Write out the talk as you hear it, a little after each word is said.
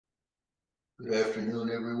Good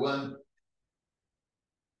afternoon, everyone.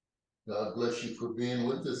 God bless you for being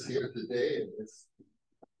with us here today in this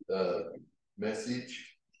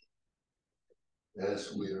message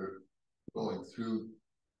as we're going through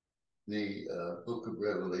the book of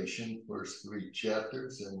Revelation, first 3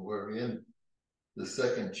 chapters, and we're in the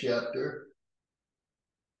second chapter.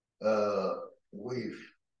 We've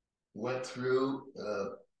went through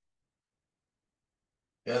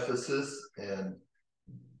Ephesus and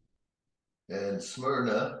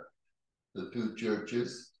Smyrna, the 2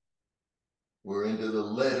 churches. We're into the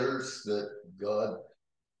letters that God,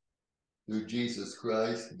 through Jesus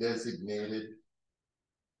Christ, designated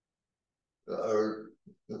to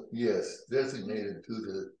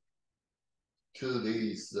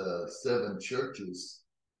these 7 churches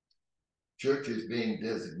being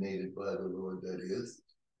designated by the Lord, that is.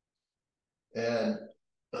 And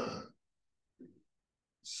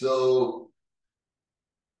so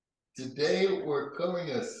today we're covering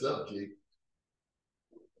a subject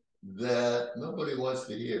that nobody wants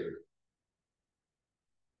to hear.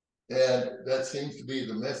 And that seems to be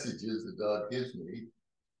the messages that God gives me,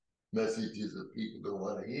 messages that people don't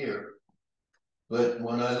want to hear. But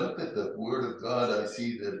when I look at the Word of God, I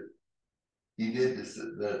see that He did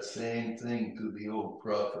that same thing to the old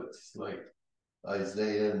prophets, like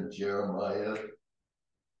Isaiah and Jeremiah,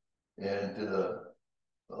 and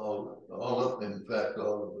all of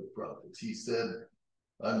the prophets. He said,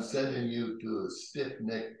 I'm sending you to a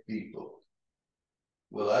stiff-necked people.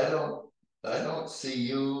 Well, I don't see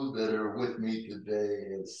you that are with me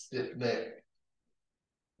today as stiff-necked.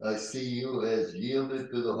 I see you as yielded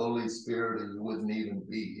to the Holy Spirit, and you wouldn't even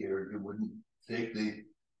be here. You wouldn't take the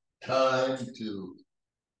time to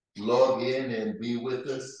log in and be with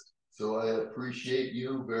us. So I appreciate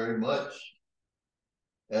you very much.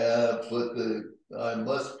 But I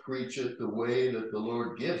must preach it the way that the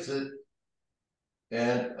Lord gives it.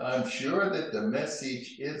 And I'm sure that the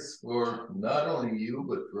message is for not only you,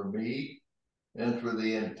 but for me and for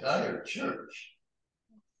the entire church,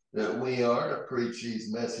 that we are to preach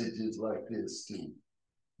these messages like this, to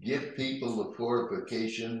give people the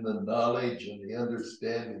fortification, the knowledge, and the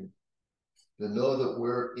understanding, to know that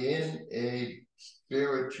we're in a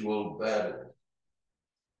spiritual battle.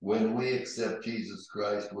 When we accept Jesus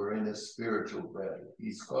Christ, we're in a spiritual battle.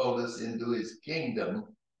 He's called us into His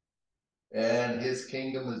kingdom, and His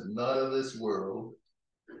kingdom is not of this world,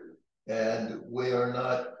 and we are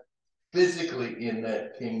not physically in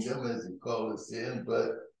that kingdom as He called us in, but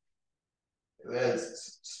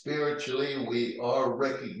as spiritually we are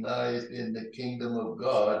recognized in the kingdom of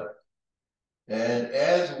God. And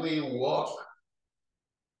as we walk,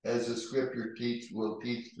 as the scripture will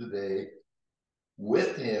teach today,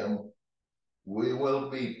 with Him, we will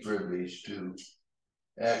be privileged to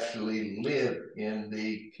actually live in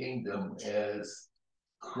the kingdom as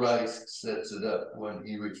Christ sets it up when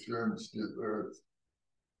He returns to earth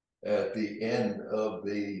at the end of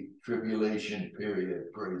the tribulation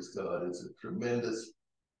period. Praise God. It's a tremendous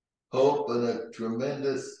hope and a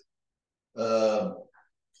tremendous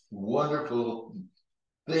wonderful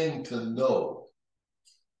thing to know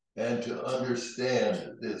and to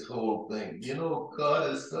understand this whole thing. You know,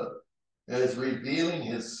 God is revealing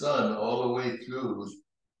His Son all the way through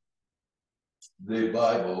the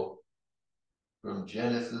Bible, from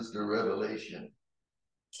Genesis to Revelation.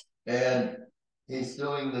 And He's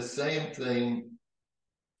doing the same thing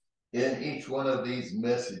in each one of these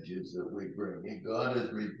messages that we bring. And God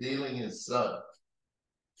is revealing His Son.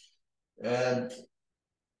 And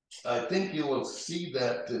I think you will see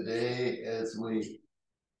that today as we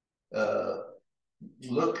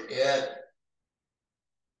look at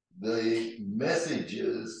the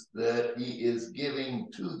messages that He is giving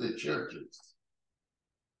to the churches.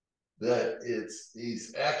 That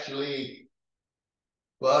He's actually,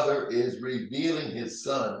 Father is revealing His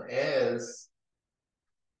Son as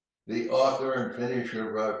the author and finisher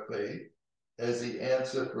of our faith, as the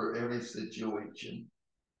answer for every situation,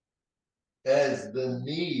 as the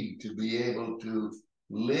need to be able to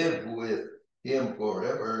live with Him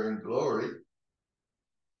forever in glory.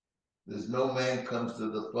 There's no man comes to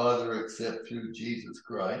the Father except through Jesus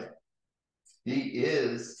Christ. He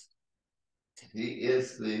is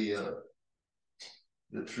the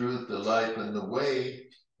truth, the life, and the way.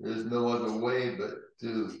 There's no other way but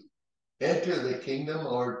to enter the kingdom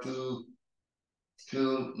or to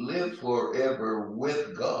live forever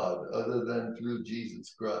with God other than through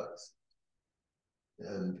Jesus Christ.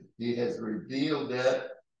 And He has revealed that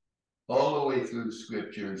all the way through the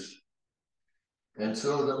scriptures. And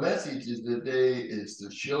so the message of today is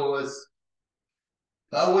to show us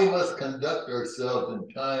how we must conduct ourselves in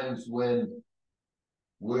times when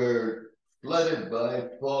we're flooded by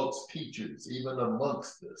false teachers, even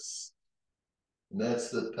amongst us. And that's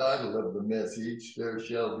the title of the message. There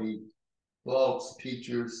shall be false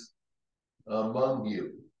teachers amongst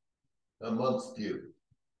you.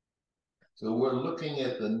 So we're looking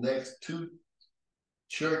at the next two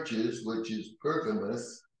churches, which is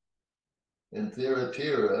Pergamos and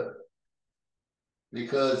Thyatira,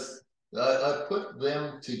 because I put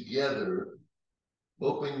them together,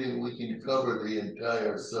 hoping that we can cover the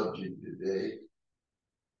entire subject today,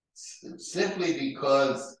 simply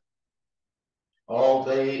because all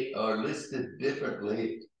they are listed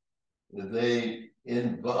differently. They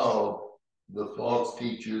involve the false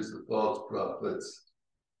teachers, the false prophets,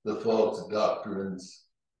 the false doctrines,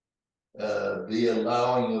 the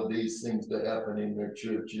allowing of these things to happen in their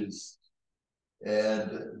churches.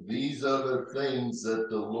 And these are the things that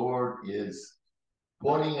the Lord is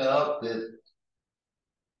pointing out, that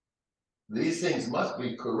these things must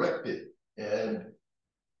be corrected. And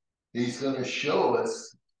he's going to show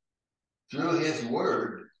us through his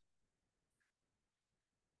word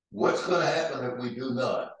what's going to happen if we do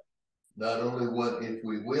not. Not only what if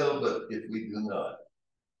we will, but if we do not.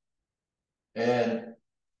 And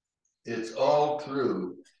it's all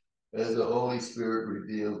through as the Holy Spirit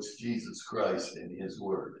reveals Jesus Christ in his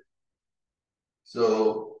word.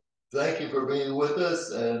 So thank you for being with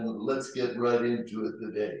us, and let's get right into it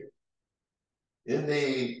today. In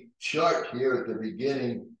the chart here at the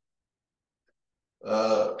beginning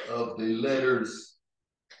of the letters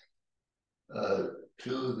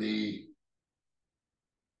to the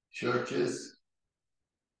churches,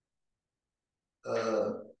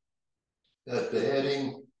 at the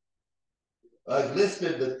heading, I've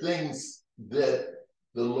listed the things that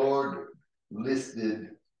the Lord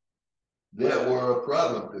listed that were a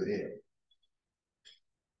problem to him.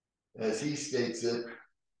 As he states it,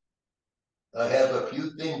 I have a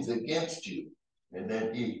few things against you. And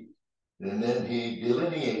then he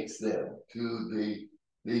delineates them to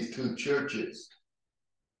these two churches.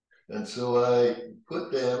 And so I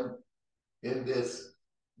put them in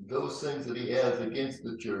those things that he has against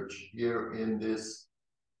the church here in this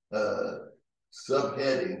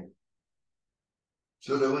subheading,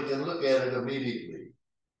 so that we can look at it immediately.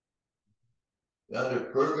 Under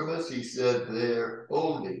Pergamos, he said they're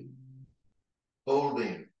holding.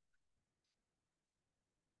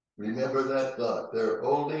 Remember that thought. They're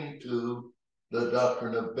holding to the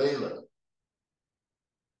doctrine of Balaam,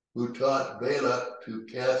 who taught Balak to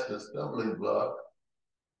cast a stumbling block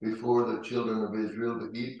before the children of Israel,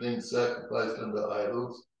 to eat things sacrificed unto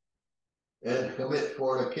idols, and commit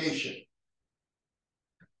fornication.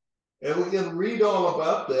 And we can read all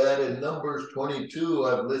about that in Numbers 22.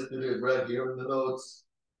 I've listed it right here in the notes,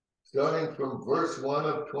 starting from verse 1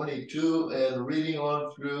 of 22 and reading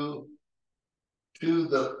on through to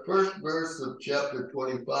the first verse of chapter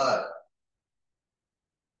 25.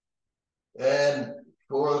 And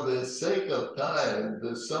for the sake of time,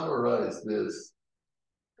 to summarize this,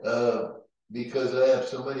 because I have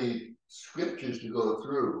so many scriptures to go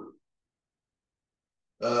through,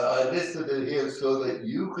 I listed it here so that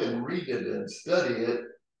you can read it and study it.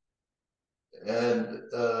 And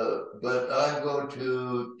but I'm going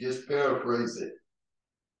to just paraphrase it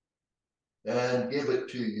and give it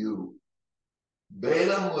to you.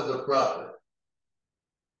 Balaam was a prophet.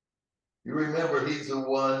 You remember, he's the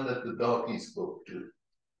one that the donkey spoke to.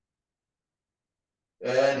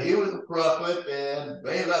 And he was a prophet, and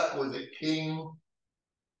Balak was a king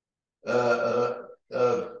of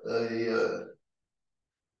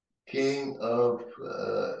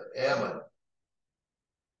Ammon.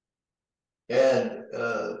 And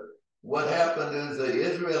what happened is the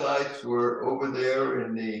Israelites were over there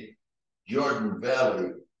in the Jordan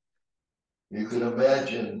Valley. You can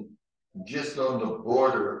imagine, just on the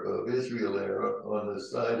border of Israel there, on the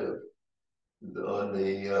side of,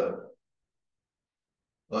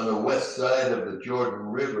 on the west side of the Jordan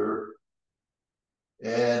River,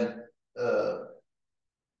 and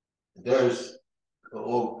there's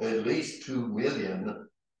at least 2 million,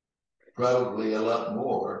 probably a lot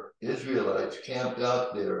more, Israelites camped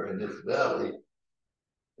out there in this valley.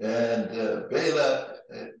 And Balak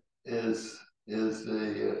is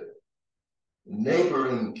the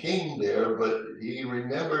neighboring king there, but he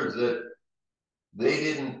remembers that they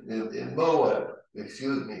didn't, in Moab,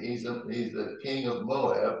 excuse me, he's the king of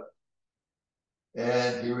Moab,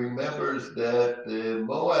 and he remembers that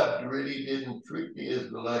Moab really didn't treat the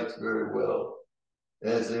Israelites very well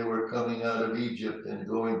as they were coming out of Egypt and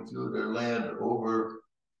going through their land over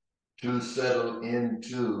to settle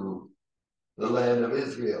into the land of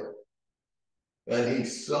Israel. And he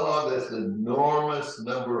saw this enormous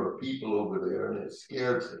number of people over there, and it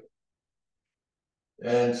scares him.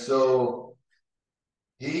 And so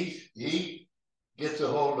he gets a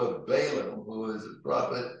hold of Balaam, who is a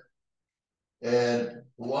prophet, and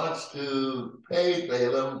wants to pay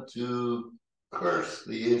Balaam to curse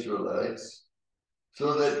the Israelites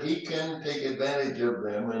so that he can take advantage of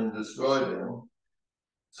them and destroy them,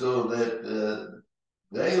 so that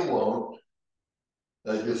they won't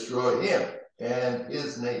destroy him and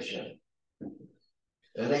his nation.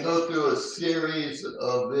 And they go through a series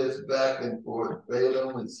of this back and forth.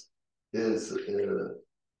 Balaam is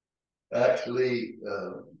actually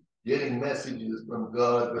getting messages from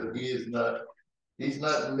God, but he's not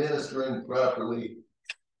ministering properly,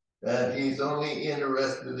 and he's only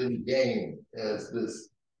interested in gain, as this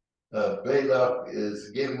Balak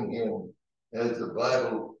is giving him, as the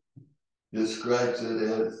Bible describes it,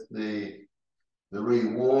 as the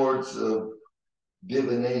rewards of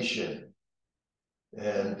divination.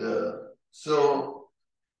 And so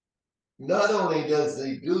not only does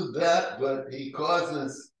he do that, but he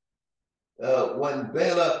causes, when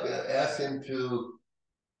Balak asks him to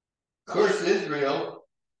curse Israel,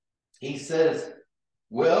 he says,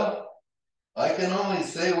 well, I can only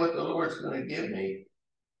say what the Lord's going to give me.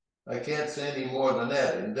 I can't say any more than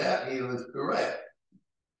that. And that he was correct.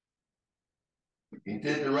 He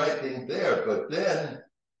did the right thing there. But then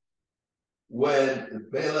when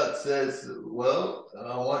Balak says, well,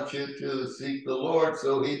 I want you to seek the Lord,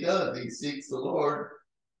 so he does. He seeks the Lord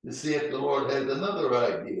to see if the Lord has another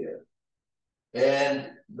idea. And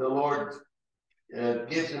the Lord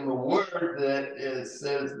gives him a word that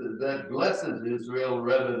says that blesses Israel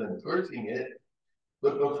rather than cursing it.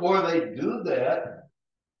 But before they do that,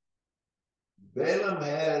 Balaam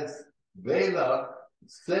has Balak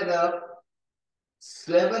set up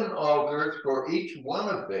 7 altars for each one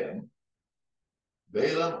of them,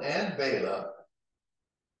 Balaam and Balak,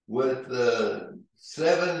 with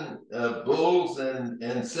 7 bulls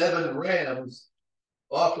and 7 rams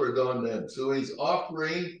offered on them. So he's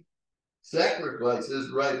offering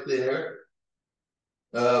sacrifices right there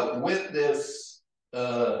with this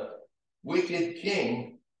wicked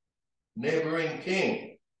king, neighboring king.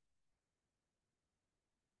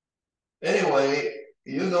 Anyway,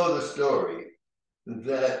 you know the story,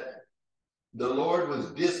 that the Lord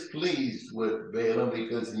was displeased with Balaam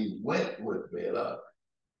because he went with Balak,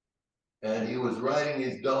 and he was riding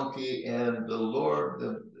his donkey, and the Lord,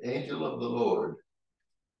 the angel of the Lord,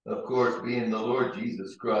 of course, being the Lord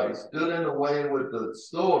Jesus Christ, stood in the way with the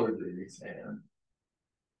sword in his hand.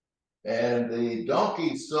 And the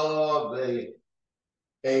donkey saw the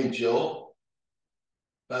angel,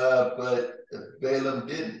 but Balaam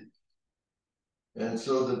didn't. And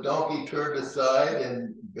so the donkey turned aside,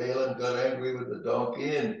 and Balaam got angry with the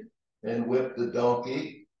donkey and whipped the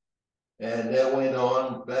donkey. And that went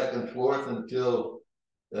on back and forth until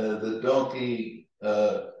the donkey,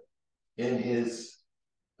 in his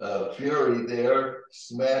fury there,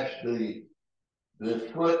 smashed the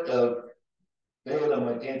foot of Balaam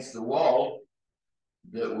against the wall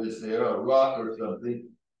that was there, a rock or something.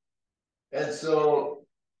 And so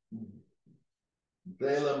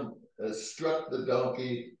Balaam struck the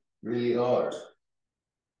donkey really hard.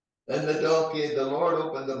 And the donkey, the Lord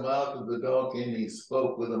opened the mouth of the donkey, and he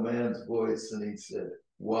spoke with a man's voice, and he said,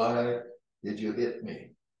 why did you hit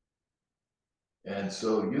me? And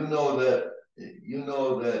so you know that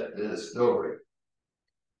story.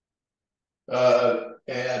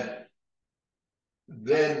 And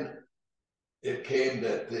then it came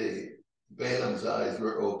that Balaam's eyes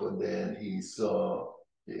were opened, and he saw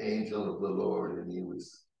the angel of the Lord, and he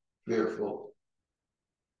was fearful.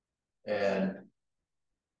 And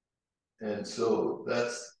so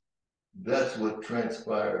that's what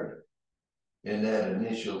transpired in that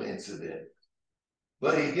initial incident.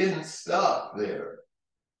 But he didn't stop there.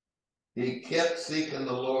 He kept seeking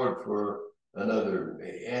the Lord for another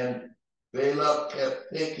way. And Balak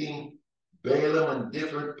kept taking Balaam in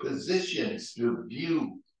different positions to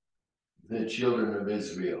view the children of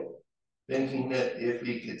Israel, thinking that if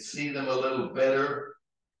he could see them a little better,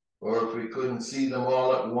 or if he couldn't see them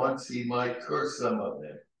all at once, he might curse some of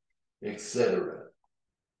them, etc.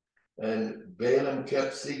 And Balaam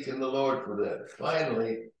kept seeking the Lord for that.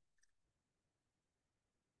 Finally,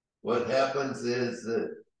 what happens is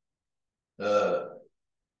that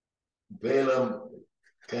Balaam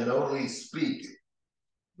can only speak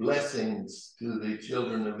blessings to the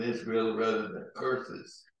children of Israel rather than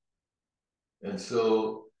curses. And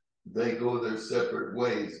so they go their separate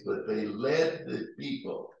ways, but they led the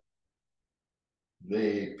people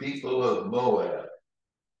of Moab,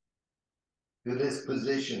 to this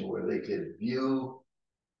position where they could view,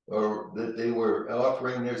 or that they were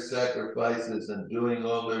offering their sacrifices and doing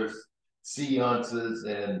all their seances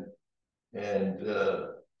and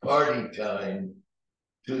party time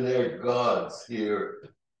to their gods here,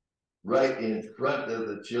 right in front of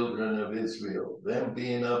the children of Israel. Them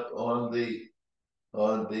being up on the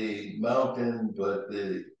mountain, but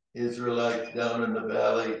the Israelites down in the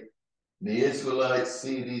valley. And the Israelites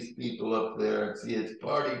see these people up there and see it's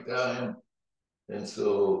party time. And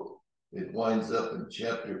so it winds up in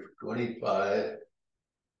chapter 25.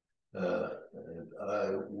 And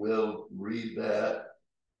I will read that.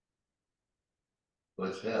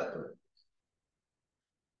 What's happened?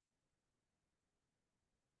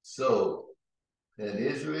 So, and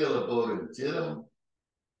Israel abode in Tiddim,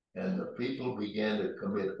 and the people began to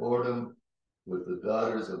commit whoredom with the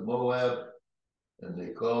daughters of Moab, and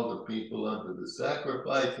they called the people unto the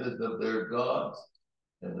sacrifices of their gods,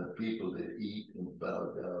 and the people did eat and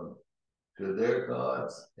bow down to their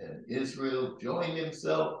gods, and Israel joined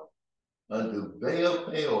himself unto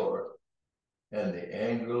Baal Peor, and the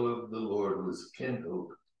anger of the Lord was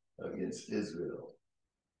kindled against Israel.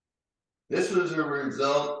 This was a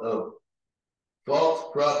result of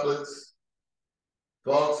false prophets,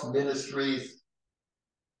 false ministries,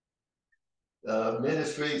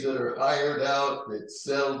 ministries that are hired out, that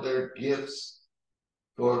sell their gifts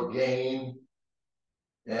for gain.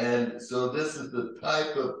 And so this is the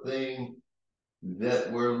type of thing that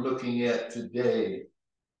we're looking at today,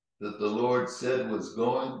 that the Lord said was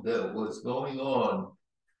going on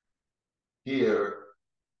here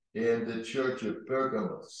in the church of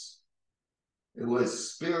Pergamos. It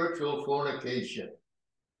was spiritual fornication.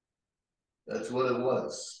 That's what it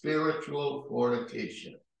was, spiritual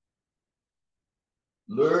fornication.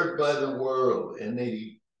 Lured by the world, and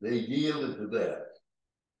they yielded to that.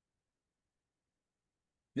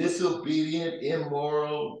 Disobedient,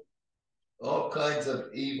 immoral, all kinds of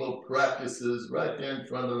evil practices right there in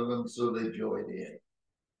front of them, so they joined in.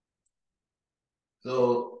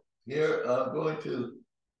 So here I'm going to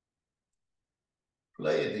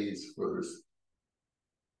play these first.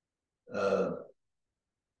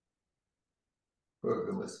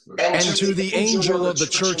 Pergamos. And to the angel of the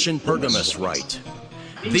church in Pergamos write,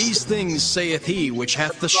 These things saith he which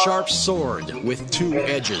hath the sharp sword with two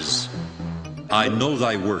edges. I know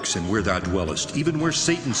thy works and where thou dwellest, even where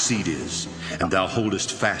Satan's seed is. And thou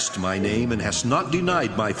holdest fast my name, and hast not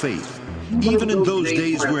denied my faith, even in those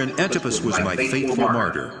days wherein Antipas was my faithful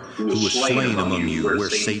martyr, who was slain among you where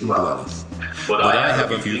Satan dwelleth. But I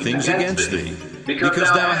have a few things against thee, because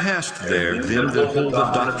thou hast there them that hold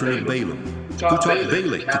the doctrine of Balaam, who taught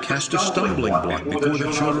Balak to cast a stumbling block before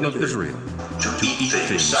the children of Israel, to eat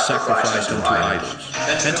things sacrificed unto idols,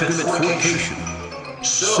 and to commit fornication.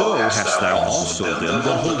 So hast thou also them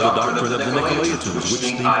that hold the doctrine of the Nicolaitans, which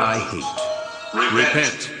thing I hate.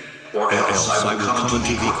 Repent, or else I will come unto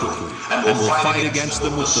thee quickly, and will fight against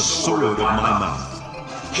them with the sword of my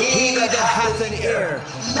mouth. He that hath an ear,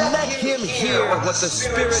 let him hear what the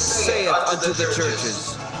Spirit saith unto the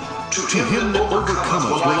churches. To him that overcometh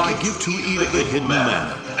will I give to eat of the hidden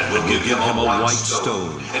manna, and will give him a white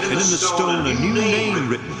stone, and in the stone a new name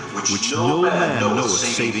written, which no man knoweth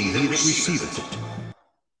saving he that receiveth it.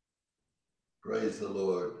 Praise the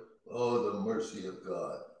Lord. Oh, the mercy of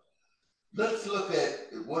God. Let's look at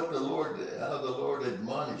what how the Lord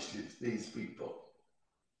admonished these people.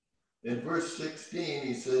 In verse 16,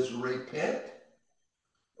 he says, Repent,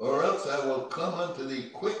 or else I will come unto thee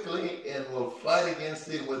quickly and will fight against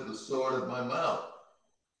thee with the sword of my mouth.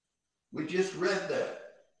 We just read that,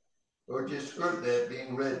 or just heard that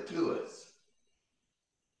being read to us.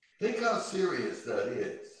 Think how serious that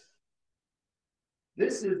is.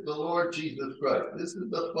 This is the Lord Jesus Christ. This is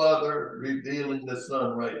the Father revealing the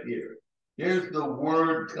Son right here. Here's the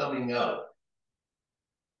word coming out,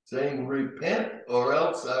 saying, Repent, or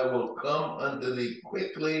else I will come unto thee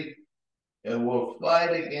quickly and will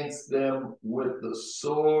fight against them with the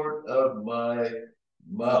sword of my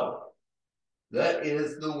mouth. That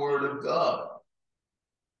is the word of God.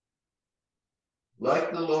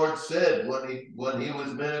 Like the Lord said when he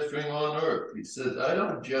was ministering on earth, he says, I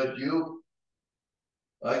don't judge you.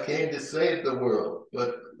 I came to save the world,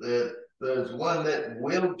 but there's one that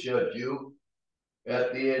will judge you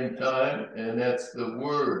at the end time, and that's the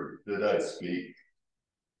word that I speak.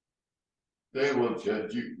 They will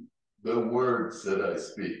judge you, the words that I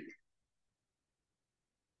speak.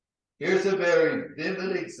 Here's a very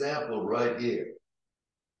vivid example right here.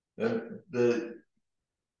 And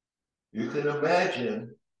you can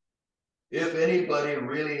imagine if anybody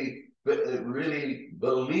really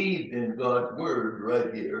believed in God's word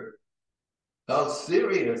right here, how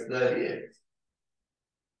serious that is.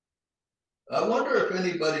 I wonder if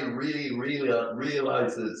anybody really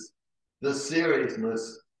realizes the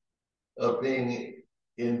seriousness of being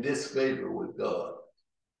in disfavor with God.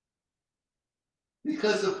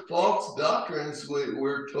 Because of false doctrines,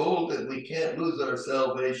 we're told that we can't lose our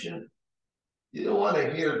salvation. You don't want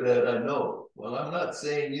to hear that, I know. Well, I'm not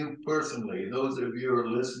saying you personally. Those of you who are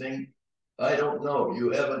listening, I don't know.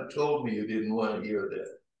 You haven't told me you didn't want to hear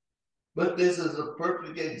that. But this is a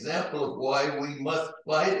perfect example of why we must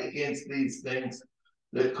fight against these things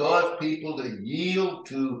that cause people to yield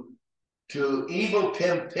to evil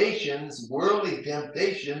temptations, worldly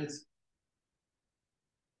temptations,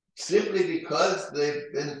 simply because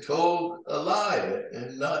they've been told a lie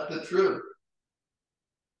and not the truth.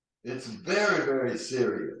 It's very, very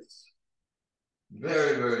serious.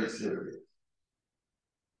 Very, very serious.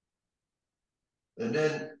 And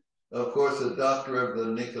then, of course, the doctrine of the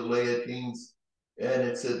Nicolaitans, and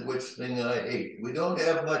it said, which thing I hate. We don't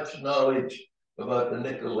have much knowledge about the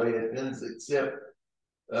Nicolaitans except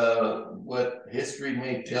what history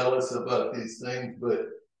may tell us about these things, but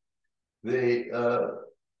the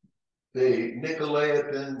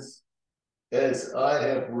Nicolaitans, as I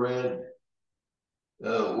have read,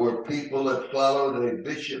 were people that followed a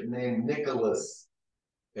bishop named Nicholas,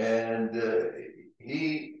 and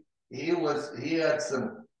he had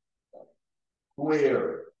some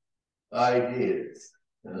queer ideas,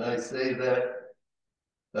 and I say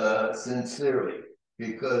that sincerely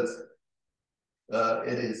because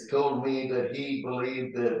it is told me that he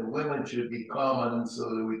believed that women should be common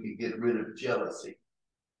so that we could get rid of jealousy.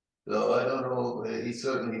 So I don't know, he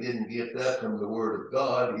certainly didn't get that from the Word of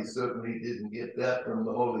God. He certainly didn't get that from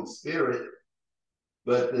the Holy Spirit.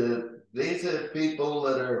 But these are people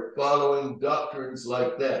that are following doctrines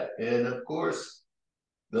like that. And of course,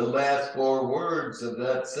 the last four words of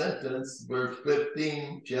that sentence, verse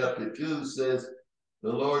 15, chapter 2 says,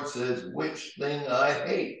 the Lord says, which thing I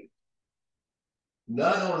hate.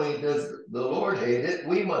 Not only does the Lord hate it,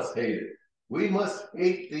 we must hate it. We must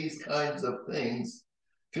hate these kinds of things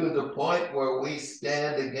to the point where we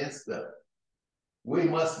stand against them. We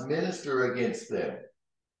must minister against them.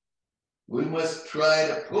 We must try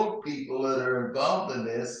to pull people that are involved in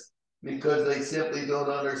this because they simply don't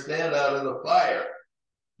understand out of the fire.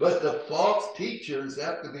 But the false teachers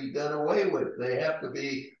have to be done away with. They have to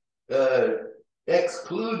be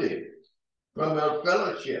excluded from our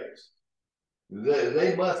fellowships.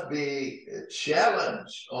 They must be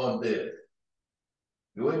challenged on this.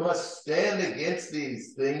 We must stand against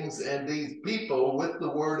these things and these people with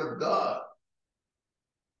the Word of God.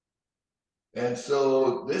 And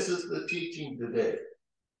so this is the teaching today.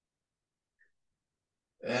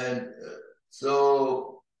 And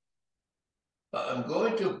so I'm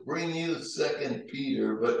going to bring you 2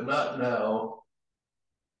 Peter, but not now.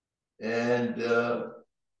 And 2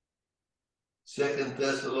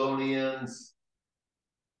 Thessalonians,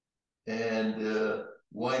 and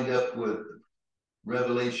wind up with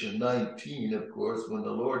Revelation 19, of course, when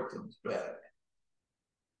the Lord comes back.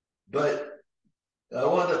 But I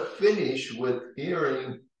want to finish with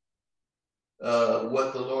hearing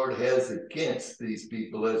what the Lord has against these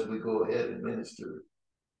people as we go ahead and minister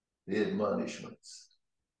the admonishments.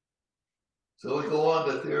 So we go on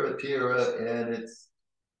to Thyatira,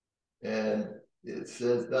 and it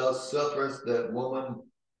says, thou sufferest that woman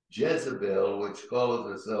Jezebel, which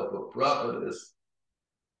calleth herself a prophetess,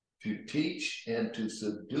 to teach and to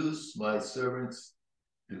seduce my servants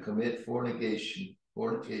to commit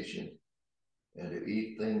fornication, and to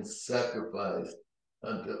eat things sacrificed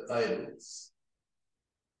unto idols.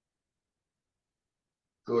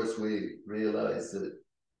 Of course, we realize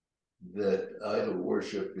that idol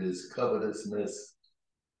worship is covetousness,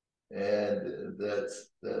 and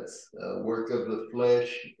that's a work of the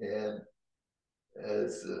flesh, and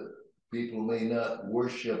as people may not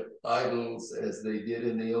worship idols as they did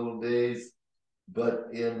in the old days, but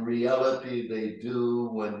in reality they do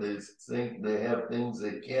when they think they have things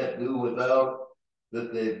they can't do without,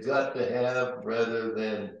 that they've got to have, rather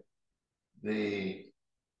than the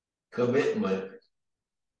commitment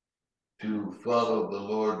to follow the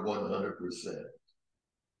Lord 100%.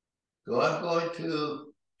 So I'm going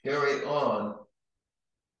to carry on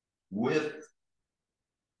with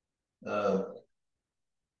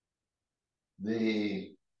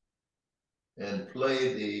and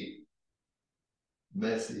play the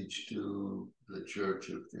message to the church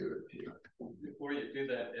of Thyatira. Before you do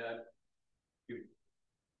that, Ed, you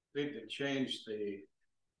need to change the,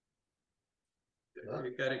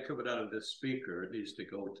 you got to come it out of this speaker. It needs to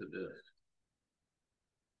go to this.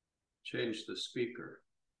 Change the speaker.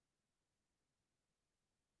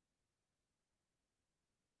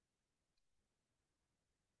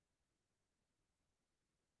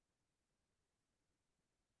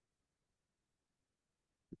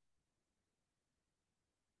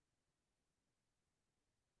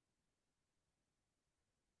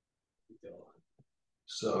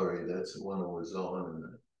 Sorry, that's the one I was on,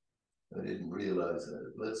 and I didn't realize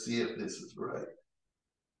that. Let's see if this is right.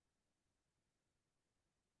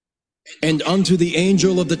 And unto the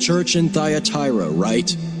angel of the church in Thyatira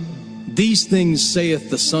write, These things saith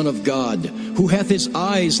the Son of God, who hath his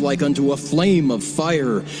eyes like unto a flame of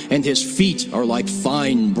fire, and his feet are like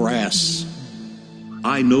fine brass.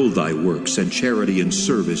 I know thy works, and charity, and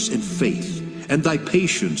service, and faith, and thy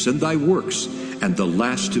patience, and thy works, and the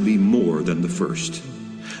last to be more than the first.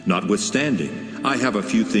 Notwithstanding, I have a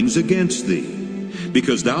few things against thee,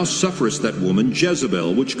 because thou sufferest that woman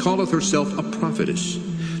Jezebel, which calleth herself a prophetess,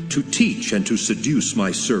 to teach and to seduce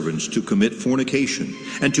my servants to commit fornication,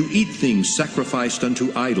 and to eat things sacrificed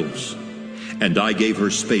unto idols. And I gave her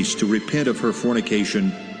space to repent of her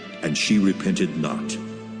fornication, and she repented not.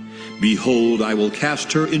 Behold, I will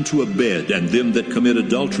cast her into a bed, and them that commit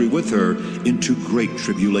adultery with her into great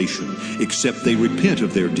tribulation, except they repent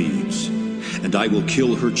of their deeds. And I will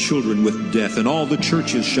kill her children with death, and all the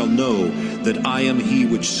churches shall know that I am he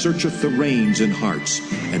which searcheth the reins and hearts,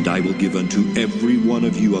 and I will give unto every one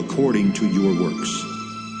of you according to your works.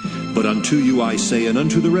 But unto you I say, and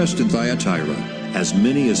unto the rest in Thyatira, as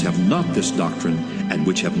many as have not this doctrine, and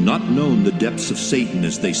which have not known the depths of Satan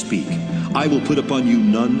as they speak, I will put upon you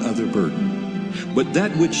none other burden. But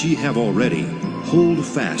that which ye have already, hold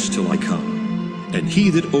fast till I come. And he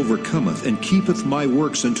that overcometh and keepeth my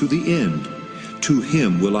works unto the end, to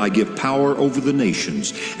him will I give power over the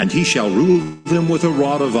nations, and he shall rule them with a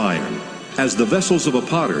rod of iron. As the vessels of a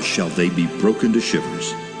potter shall they be broken to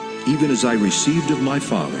shivers, even as I received of my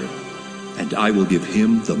Father, and I will give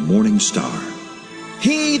him the morning star.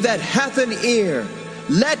 He that hath an ear,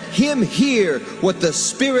 let him hear what the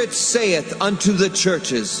Spirit saith unto the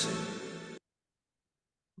churches.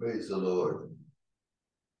 Praise the Lord.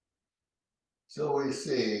 So we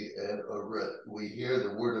see, and we hear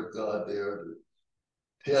the word of God there that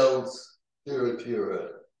tells Thyatira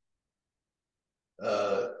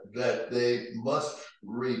that they must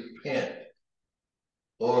repent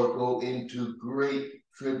or go into great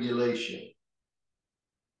tribulation.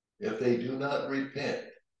 If they do not repent,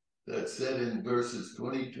 that's said in verses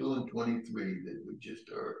 22 and 23 that we just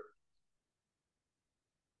heard.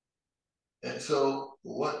 And so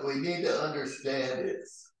what we need to understand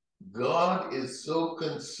is God is so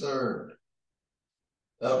concerned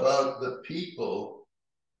about the people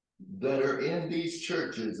that are in these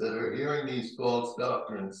churches that are hearing these false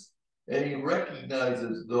doctrines, and he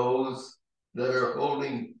recognizes those that are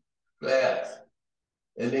holding fast.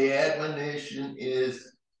 And the admonition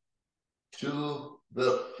is to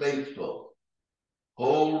the faithful.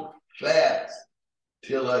 Hold fast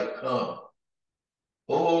till I come.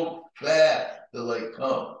 Hold fast till I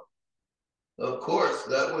come. Of course,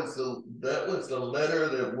 that was the letter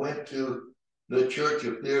that went to the church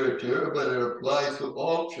of Thyatira, but it applies to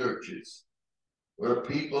all churches where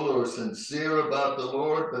people are sincere about the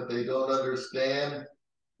Lord, but they don't understand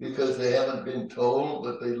because they haven't been told,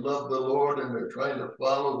 but they love the Lord and they're trying to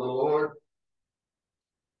follow the Lord.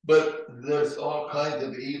 But there's all kinds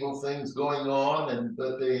of evil things going on,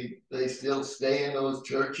 but they still stay in those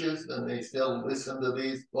churches and they still listen to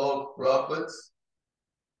these false prophets.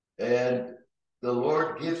 And the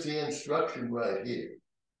Lord gives the instruction right here.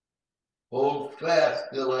 Hold fast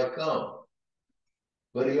till I come.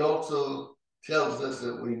 But he also tells us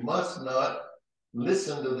that we must not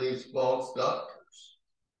listen to these false doctors,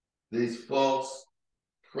 these false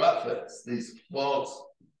prophets, these false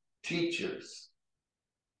teachers.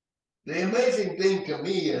 The amazing thing to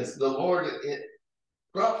me is the Lord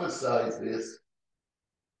prophesies this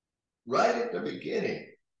right at the beginning.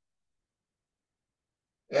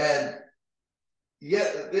 And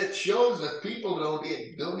yet it shows that people don't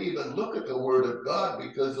even look at the word of God,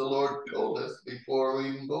 because the Lord told us before we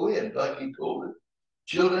even go in, like he told the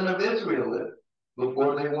children of Israel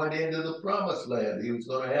before they went into the promised land. He was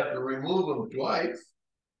going to have to remove them twice.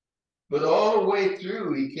 But all the way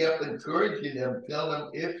through, he kept encouraging them, telling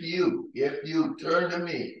them, if you turn to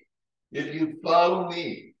me, if you follow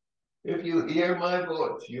me, if you hear my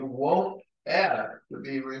voice, you won't have to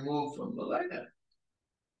be removed from the land.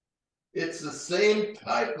 It's the same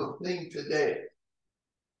type of thing today.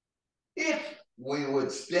 If we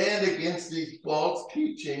would stand against these false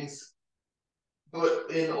teachings,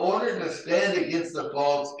 but in order to stand against the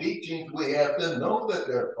false teachings, we have to know that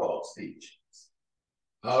they're false teachings.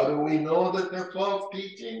 How do we know that they're false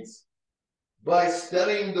teachings? By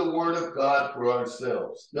studying the word of God for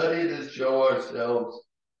ourselves. Study to show ourselves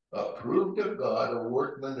approved of God, a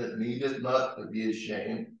workman that needeth not to be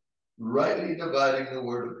ashamed, rightly dividing the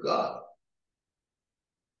word of God.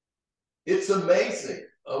 It's amazing.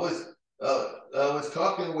 I was I was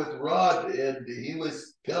talking with Rod, and he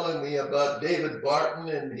was telling me about David Barton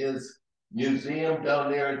and his museum down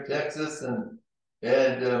there in Texas,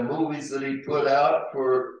 and movies that he put out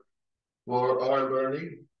for our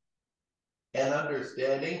learning and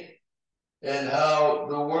understanding, and how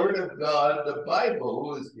the Word of God, the Bible,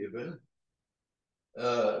 was given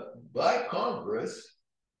by Congress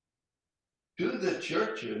to the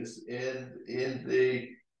churches in the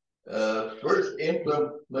first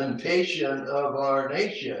implementation of our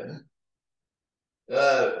nation.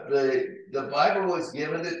 The Bible was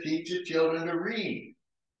given to teach the children to read,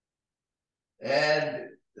 and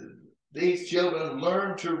these children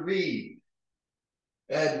learned to read,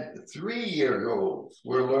 and 3-year-olds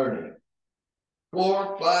were learning.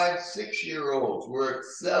 4, 5, 6-year-olds were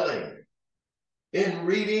excelling in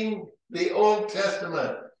reading the Old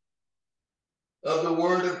Testament of the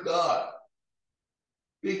Word of God,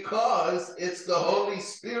 because it's the Holy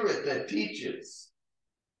Spirit that teaches.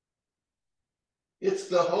 It's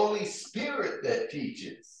the Holy Spirit that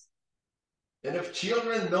teaches. And if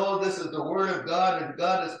children know this is the Word of God, and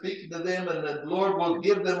God is speaking to them, and the Lord will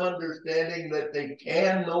give them understanding that they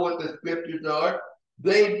can know what the Scriptures are,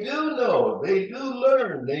 they do know, they do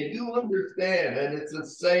learn, they do understand, and it's the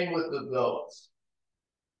same with adults.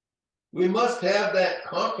 We must have that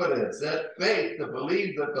confidence, that faith to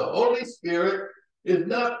believe that the Holy Spirit is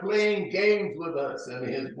not playing games with us in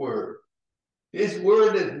His Word. His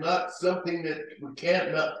Word is not something that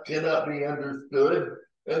cannot be understood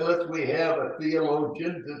unless we have a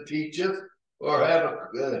theologian to teach us, or have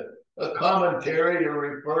a commentary to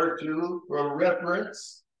refer to for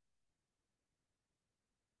reference.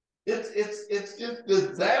 It's just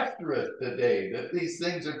disastrous today that these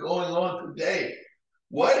things are going on today.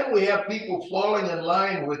 Why do we have people falling in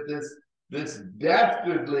line with this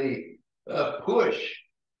dastardly push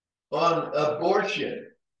on abortion,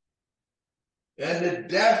 and the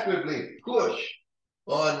dastardly push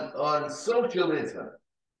on socialism,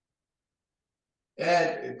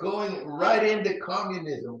 and going right into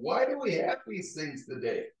communism? Why do we have these things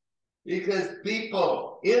today? Because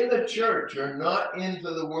people in the church are not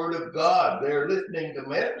into the Word of God. They're listening to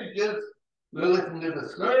messages, they're listening to the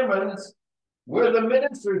sermons, where the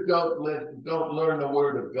ministers don't learn the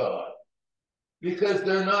Word of God, because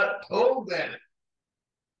they're not told that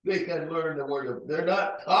they can learn the Word of. They're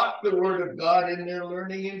not taught the Word of God in their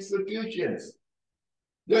learning institutions.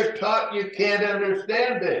 They're taught you can't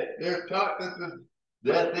understand it. They're taught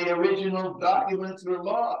that the original documents are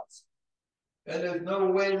lost, and there's no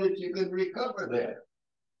way that you can recover them.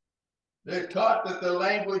 They're taught that the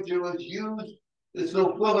language that was used is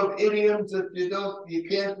so full of idioms that you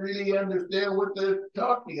can't really understand what they're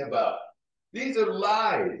talking about. These are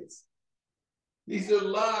lies. These are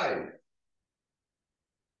lies.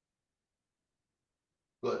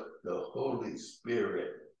 But the Holy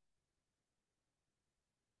Spirit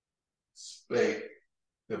spake.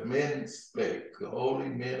 The men spake. The holy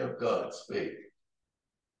men of God spake,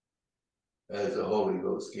 as the Holy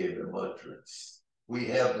Ghost gave them utterance. We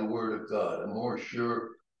have the Word of God, a more sure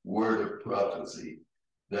word of prophecy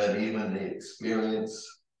than even the experience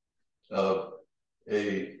of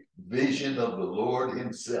a vision of the Lord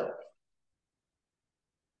Himself,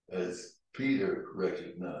 as Peter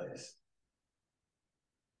recognized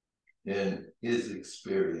in his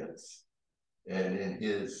experience and in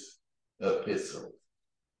his epistle.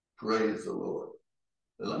 Praise the Lord.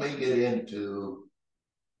 Let me get into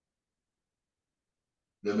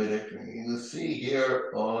the ministry. You can see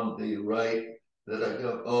here on the right that I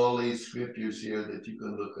got all these scriptures here that you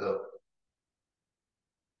can look up.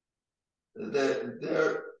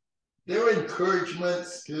 They're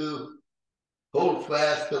encouragements to hold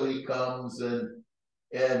fast till He comes, and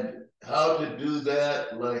how to do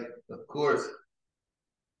that. Like, of course,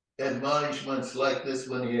 admonishments like this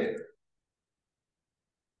one here.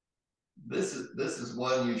 This is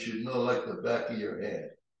one you should know like the back of your hand.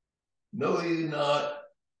 Know ye not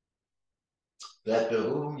that to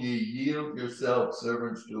whom ye yield yourselves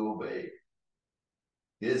servants to obey,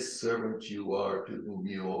 His servants you are to whom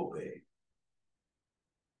you obey,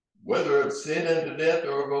 whether of sin unto death,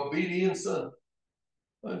 or of obedience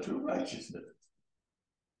unto righteousness.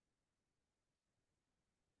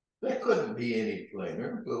 That couldn't be any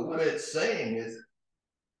plainer, but what it's saying is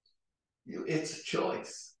it's a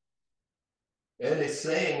choice. And it's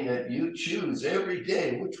saying that you choose every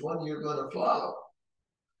day which one you're going to follow.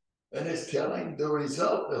 And it's telling the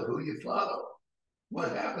result of who you follow. What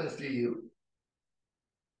happens to you?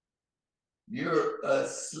 You're a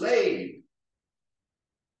slave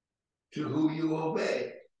to who you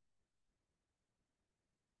obey.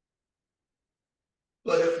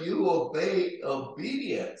 But if you obey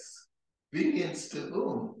obedience, Obedience to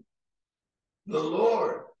whom? The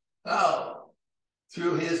Lord. How?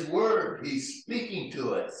 Through his word. He's speaking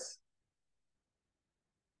to us.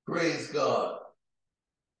 Praise God.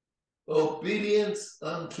 Obedience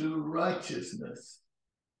unto righteousness.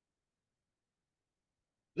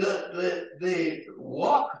 The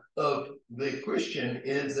walk of the Christian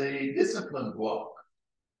is a disciplined walk.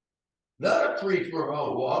 Not a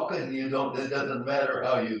free-for-all walk, and it doesn't matter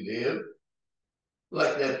how you live,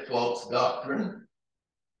 like that false doctrine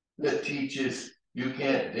that teaches you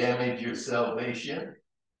can't damage your salvation.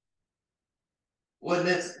 When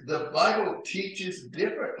the Bible teaches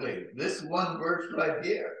differently, this one verse right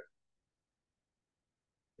here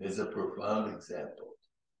is a profound example.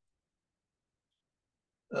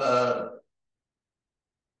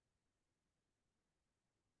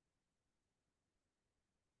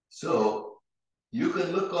 So you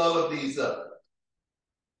can look all of these up.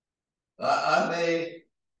 I may,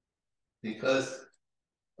 because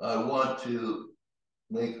I want to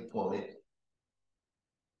make a point.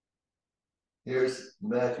 Here's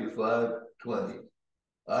Matthew 5:20.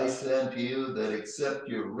 I say unto you that except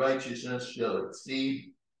your righteousness shall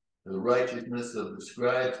exceed the righteousness of the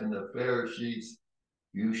scribes and the Pharisees,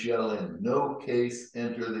 you shall in no case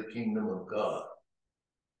enter the kingdom of God.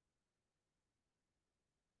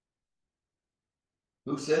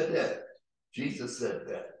 Who said that? Jesus said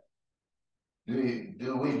that.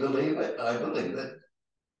 Do we believe it? I believe it.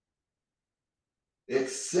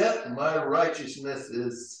 Except my righteousness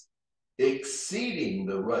is exceeding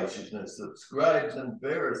the righteousness of scribes and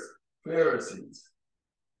Pharisees.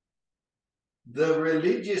 The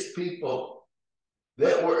religious people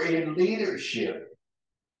that were in leadership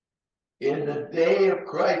in the day of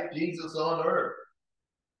Christ Jesus on earth,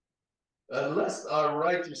 unless our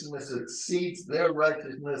righteousness exceeds their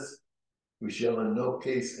righteousness, we shall in no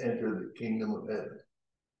case enter the kingdom of heaven.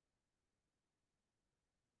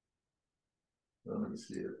 Let me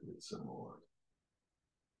see if it's some more.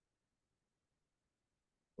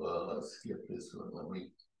 Well, let's skip this one. Let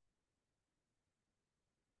me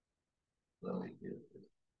get this.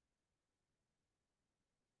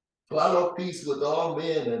 Follow peace with all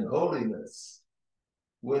men and holiness,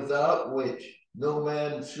 without which no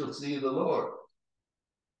man shall see the Lord.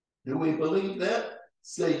 Do we believe that?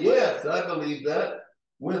 Say, yes, I believe that.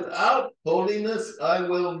 Without holiness, I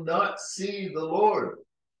will not see the Lord.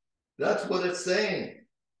 That's what it's saying.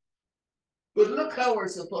 But look how we're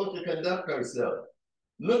supposed to conduct ourselves.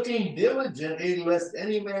 Looking diligently, lest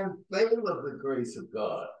any man fail of the grace of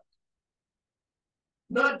God.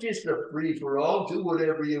 Not just a free-for-all, do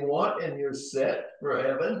whatever you want and you're set for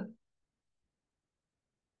heaven.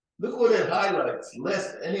 Look what it highlights.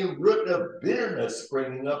 Lest any root of bitterness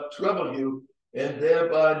springing up trouble you, and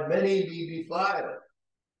thereby many be defiled.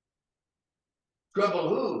 Trouble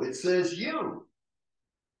who? It says you.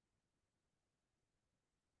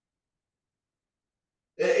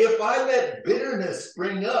 If I let bitterness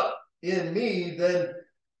spring up in me, then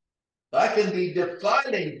I can be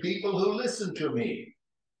defiling people who listen to me.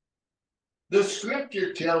 The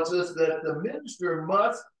scripture tells us that the minister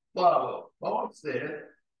must follow. Paul said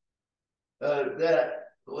that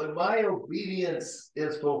when my obedience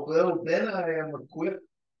is fulfilled, then I am equipped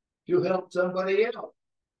to help somebody else.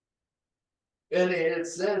 And it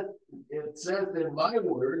says in my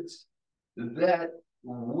words that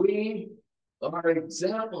we are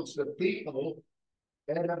examples to people,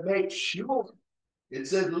 and to make sure it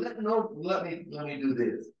says, let me do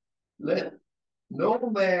this. Let no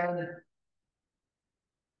man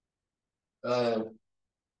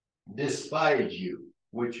despise you,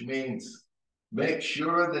 which means make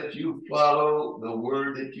sure that you follow the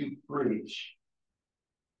word that you preach,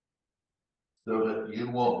 so that you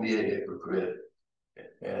won't be a hypocrite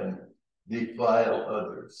and defile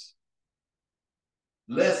others.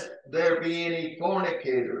 Lest there be any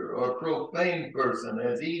fornicator or profane person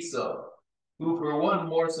as Esau, who for one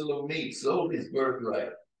morsel of meat sold his birthright.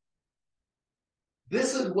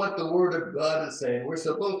 This is what the word of God is saying. We're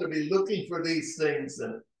supposed to be looking for these things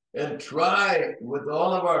and try with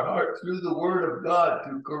all of our heart through the word of God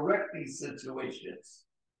to correct these situations.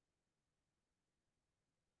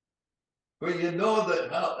 For you know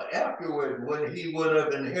that how afterward, when he would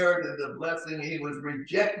have inherited the blessing, he was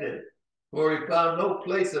rejected, for he found no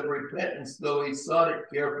place of repentance, though he sought it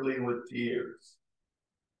carefully with tears.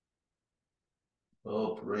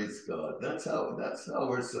 Oh, praise God. That's how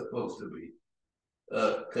we're supposed to be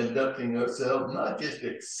conducting ourselves, not just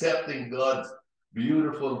accepting God's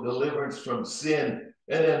beautiful deliverance from sin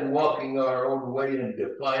and then walking our own way in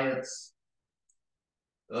defiance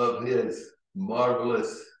of his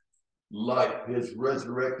marvelous life, his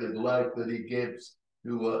resurrected life that he gives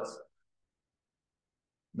to us.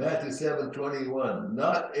 Matthew 7:21.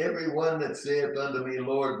 Not every one that saith unto me,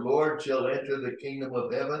 Lord, Lord, shall enter the kingdom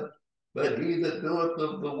of heaven, but he that doeth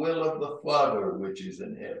of the will of the Father which is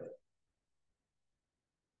in heaven.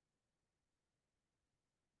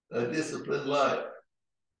 A disciplined life.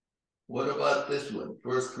 What about this one?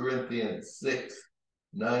 1 Corinthians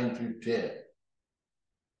 6:9-10.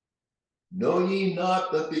 Know ye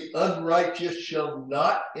not that the unrighteous shall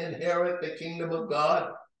not inherit the kingdom of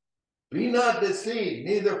God? Be not deceived,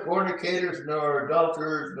 neither fornicators, nor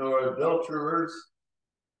adulterers, nor adulterers,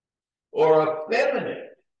 or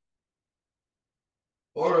effeminate,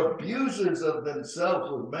 or abusers of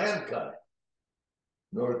themselves with mankind,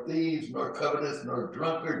 nor thieves, nor covetous, nor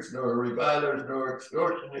drunkards, nor revilers, nor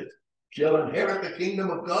extortionists shall inherit the kingdom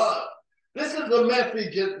of God. This is a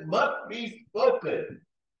message that must be spoken,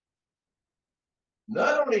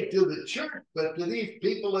 not only to the church, but to these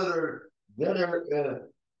people that are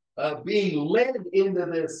being led into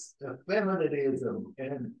this feministism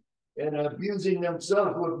and abusing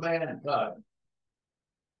themselves with mankind.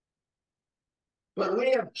 But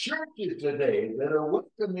we have churches today that are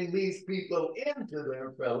welcoming these people into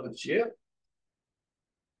their fellowship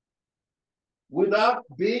without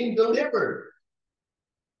being delivered.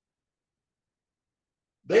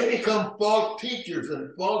 They become false teachers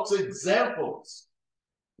and false examples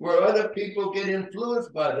where other people get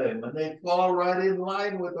influenced by them and they fall right in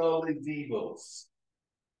line with all these evils.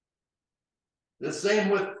 The same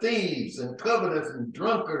with thieves and covetous and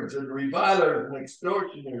drunkards and revilers and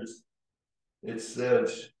extortioners. It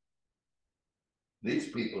says, these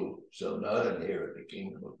people shall not inherit the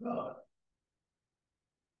kingdom of God.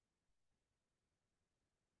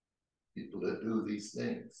 People that do these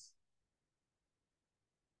things.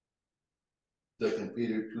 2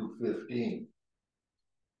 Peter 2:15.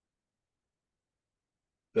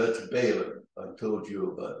 That's Balaam. I told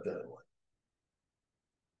you about that one.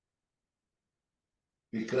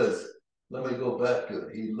 Because, let me go back to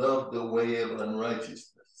it. He loved the way of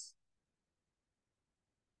unrighteousness.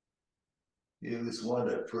 He was one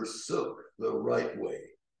that forsook the right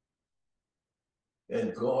way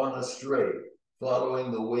and gone astray,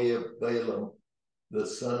 following the way of Balaam, the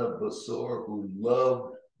son of Besor, who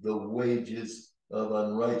loved the wages of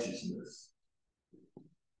unrighteousness.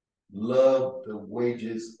 Loved the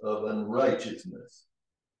wages of unrighteousness.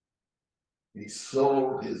 He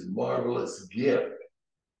sold his marvelous gift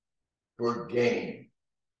for gain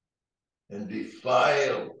and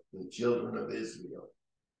defiled the children of Israel,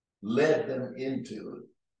 led them into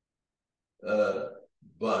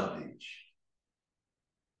bondage.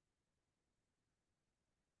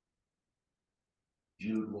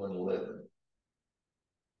 Jude 1:11.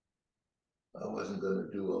 I wasn't going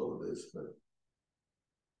to do all of this, but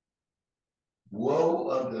woe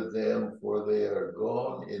unto them, for they are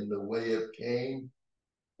gone in the way of Cain,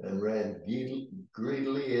 and ran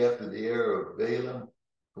greedily after the error of Balaam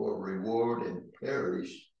for reward, and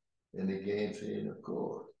perished in the gainsaying of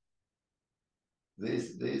God.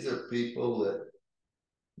 These are people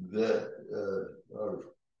that are,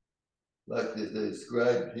 like they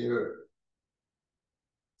described here,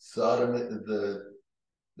 Sodom,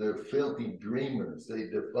 they're filthy dreamers. They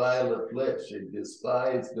defile the flesh. They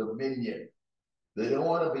despise dominion. They don't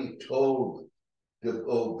want to be told to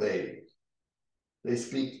obey. They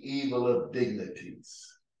speak evil of dignities.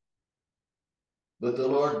 But the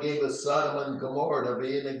Lord gave us Sodom and Gomorrah to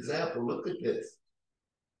be an example. Look at this.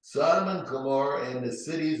 Sodom and Gomorrah and the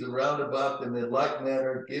cities around about them in like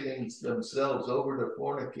manner, giving themselves over to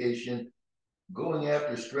fornication, going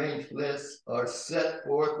after strange lusts, are set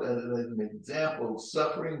forth as an example,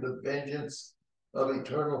 suffering the vengeance of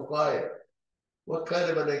eternal fire. What kind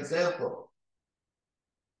of an example?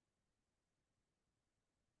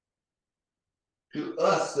 To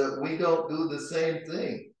us, that we don't do the same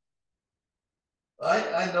thing.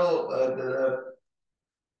 I know that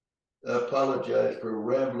I apologize for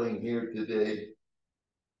rambling here today,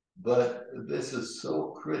 but this is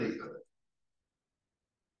so critical.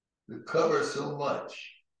 To cover so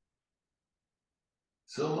much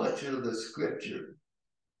of the scripture.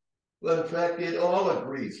 Well, in fact, it all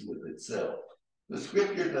agrees with itself. The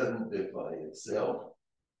scripture doesn't defy itself,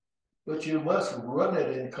 but you must run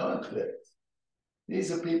it in context.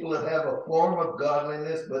 These are people that have a form of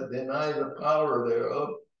godliness, but deny the power thereof.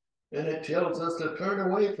 And it tells us to turn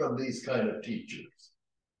away from these kind of teachers.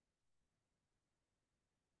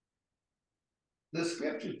 The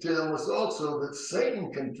scripture tells us also that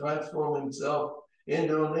Satan can transform himself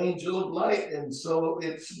into an angel of light. And so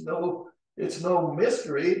it's no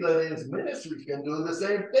mystery that his ministers can do the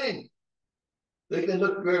same thing. They can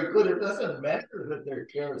look very good. It doesn't matter that they're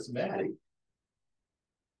charismatic.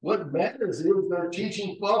 What matters is they're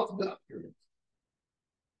teaching false doctrines.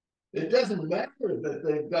 It doesn't matter that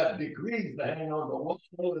they've got degrees to hang on the wall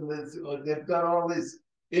and they've got all this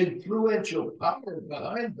influential power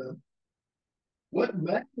behind them. What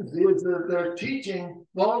matters is that they're teaching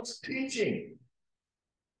false teaching.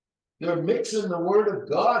 They're mixing the word of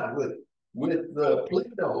God with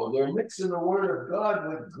Plato. They're mixing the word of God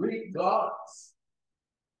with Greek gods,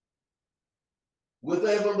 with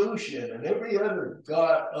evolution and every other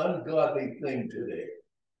ungodly thing today.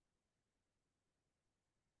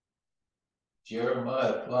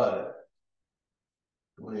 Jeremiah 5,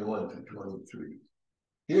 21 to 23.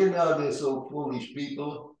 Hear now this, O foolish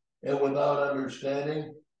people, and without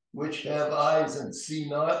understanding, which have eyes and see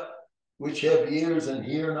not, which have ears and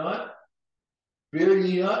hear not. Fear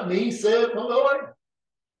ye not me, saith the Lord?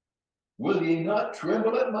 Will ye not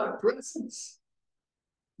tremble at my presence?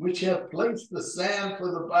 Which have placed the sand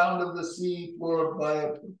for the bound of the sea, for by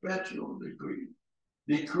a perpetual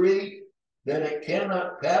decree that it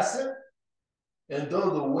cannot pass it, and though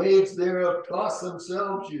the waves thereof toss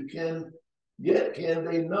themselves, yet can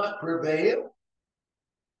they not prevail?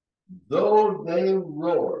 Though they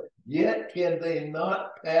roar, yet can they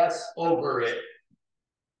not pass over it.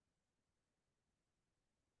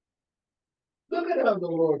 Look at how the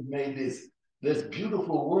Lord made this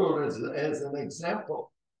beautiful world as an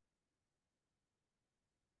example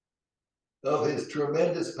of his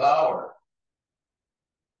tremendous power.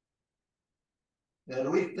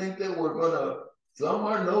 And we think that we're going to thumb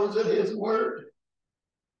our nose at his word.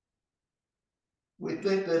 We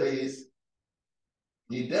think that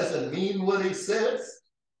he doesn't mean what he says.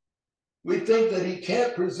 We think that he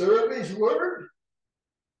can't preserve his word.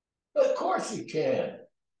 Of course he can.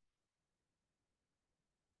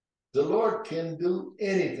 The Lord can do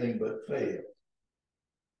anything but fail.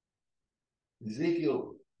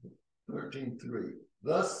 Ezekiel 13:3.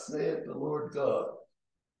 Thus saith the Lord God,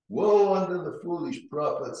 woe unto the foolish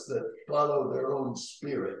prophets that follow their own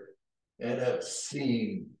spirit and have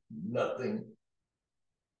seen nothing.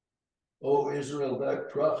 O Israel, thy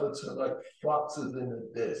prophets are like foxes in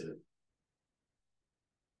the desert.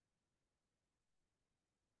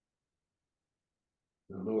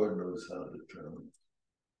 The Lord knows how to determine.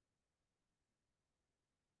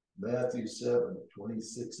 Matthew 7,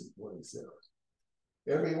 26 and 27.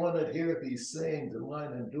 Everyone that heareth these sayings of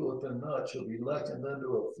mine and doeth them not shall be likened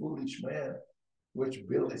unto a foolish man which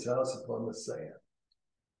built his house upon the sand.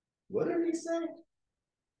 What did he say?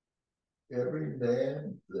 Every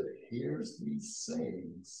man that hears these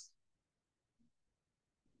sayings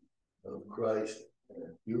of Christ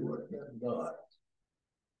and doeth them not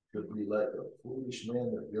shall be like a foolish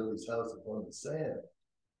man that built his house upon the sand.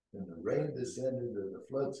 And the rain descended, and the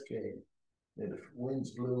floods came, and the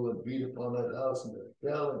winds blew and beat upon that house, and it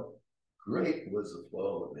fell, and great was the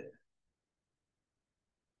fall of it.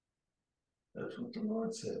 That's what the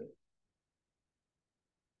Lord said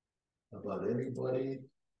about anybody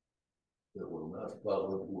that will not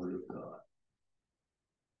follow the word of God.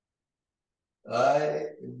 I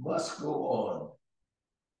must go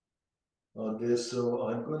on this, so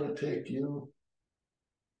I'm going to take you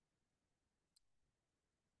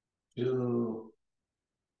to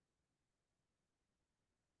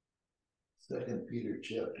 2 Peter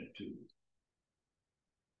chapter 2.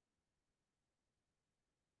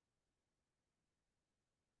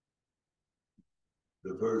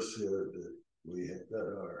 The verse that we have got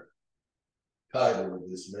our title of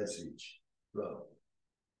this message from.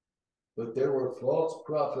 But there were false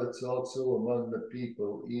prophets also among the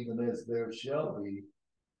people, even as there shall be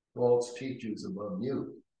false teachers among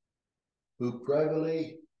you, who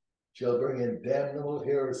privately shall bring in damnable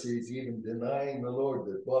heresies, even denying the Lord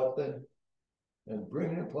that bought them, and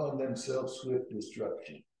bring upon themselves swift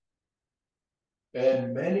destruction.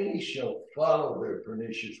 And many shall follow their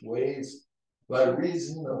pernicious ways, by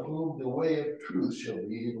reason of whom the way of truth shall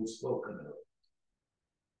be evil spoken of.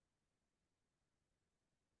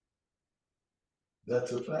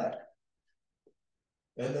 That's a fact.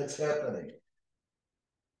 And that's happening.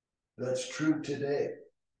 That's true today.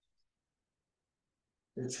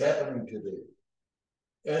 It's happening today.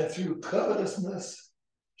 And through covetousness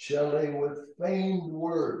shall they with feigned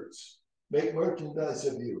words make merchandise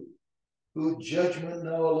of you, whose judgment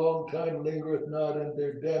now a long time lingereth not, and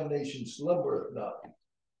their damnation slumbereth not.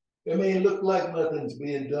 It may look like nothing's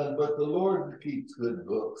being done, but the Lord keeps good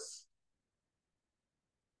books.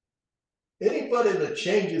 Anybody that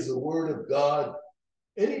changes the word of God,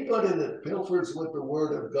 anybody that pilfers with the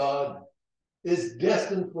word of God, is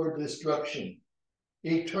destined for destruction,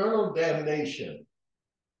 eternal damnation.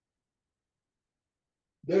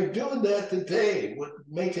 They're doing that today with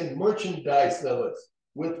making merchandise of us.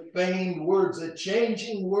 with feigned words,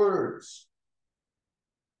 changing words.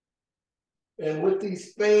 And with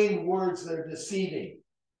these feigned words, they're deceiving.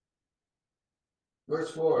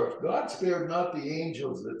 Verse 4, if God spared not the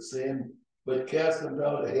angels that sinned, but cast them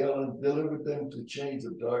down to hell and delivered them to chains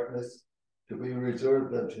of darkness to be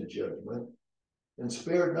reserved unto judgment, and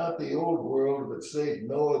spared not the old world, but saved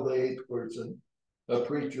Noah the eighth person, a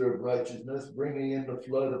preacher of righteousness, bringing in the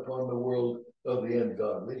flood upon the world of the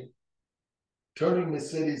ungodly, turning the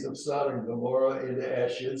cities of Sodom and Gomorrah into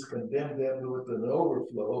ashes, condemned them with an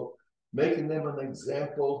overflow, making them an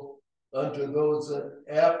example unto those that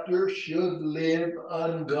after should live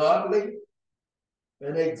ungodly.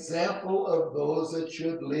 An example of those that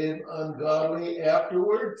should live ungodly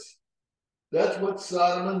afterwards. That's what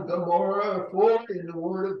Sodom and Gomorrah are for in the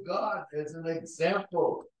Word of God, as an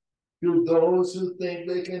example to those who think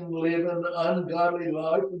they can live an ungodly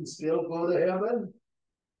life and still go to heaven.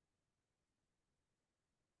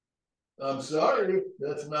 I'm sorry,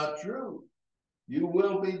 that's not true. You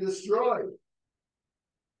will be destroyed.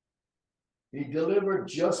 He delivered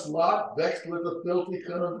just Lot, vexed with the filthy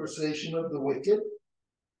conversation of the wicked.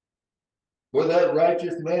 For that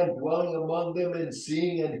righteous man dwelling among them and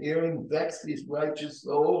seeing and hearing vexed his righteous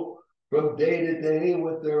soul from day to day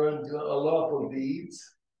with their unlawful deeds.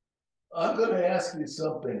 I'm going to ask you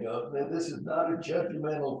something. This is not a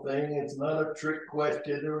judgmental thing. It's not a trick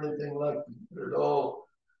question or anything like that at all.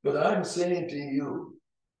 But I'm saying to you,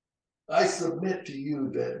 I submit to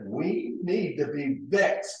you that we need to be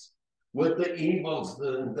vexed with the evils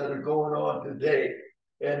that are going on today,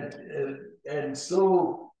 and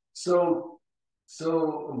so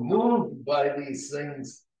moved by these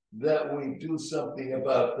things that we do something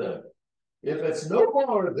about them. If it's no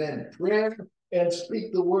more than prayer and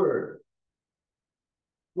speak the word,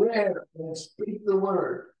 prayer and speak the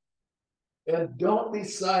word, and don't be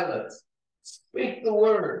silent. Speak the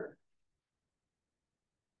word.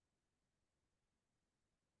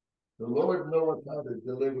 The Lord knoweth how to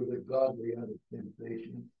deliver the godly out of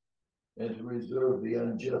temptation, and to reserve the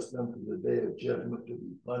unjust unto the day of judgment to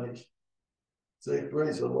be punished. Say,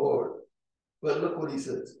 praise the Lord. But look what he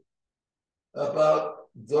says about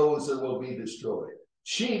those that will be destroyed.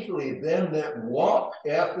 Chiefly them that walk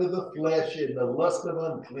after the flesh in the lust of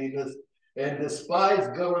uncleanness and despise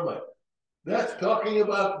government. That's talking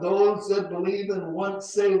about those that believe in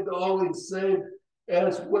once saved, always saved,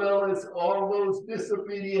 as well as all those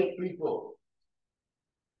disobedient people.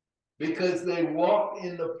 Because they walk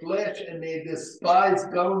in the flesh and they despise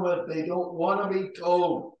government. They don't want to be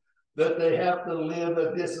told that they have to live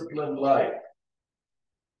a disciplined life.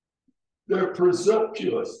 They're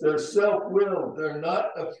presumptuous. They're self-willed. They're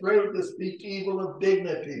not afraid to speak evil of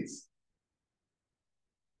dignities.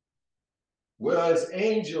 Whereas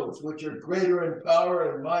angels, which are greater in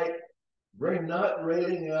power and might, bring not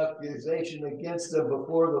railing accusation against them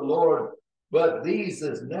before the Lord, but these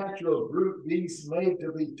as natural brute beasts made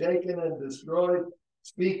to be taken and destroyed,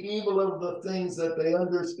 speak evil of the things that they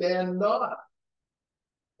understand not,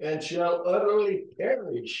 and shall utterly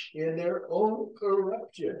perish in their own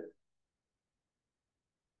corruption.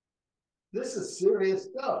 This is serious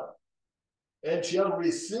stuff. And shall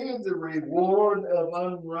receive the reward of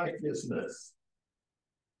unrighteousness.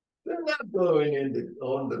 They're not going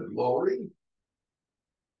on the glory.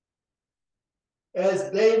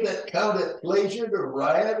 As they that count it pleasure to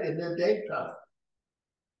riot in the daytime.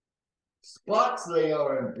 Spots they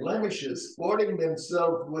are and blemishes, sporting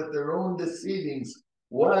themselves with their own deceivings,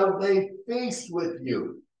 while they feast with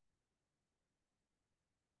you.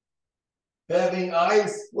 Having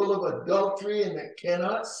eyes full of adultery and that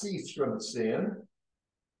cannot cease from sin,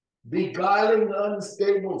 beguiling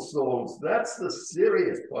unstable souls. That's the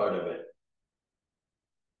serious part of it.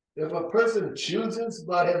 If a person chooses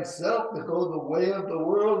by himself to go the way of the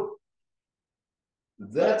world,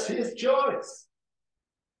 that's his choice.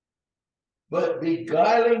 But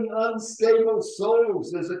beguiling unstable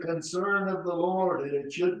souls is a concern of the Lord, and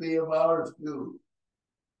it should be of ours too.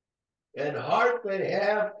 And heart they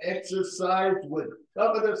have exercised with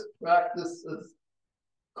covetous practices,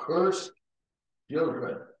 cursed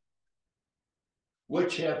children,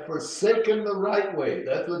 which have forsaken the right way.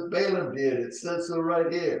 That's what Balaam did. It says so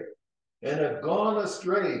right here. And have gone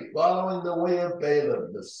astray, following the way of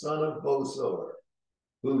Balaam, the son of Bosor,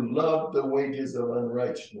 who loved the wages of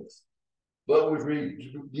unrighteousness, but was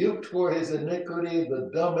rebuked for his iniquity.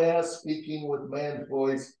 The dumb ass, speaking with man's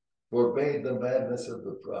voice, forbade the madness of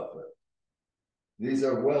the prophet. These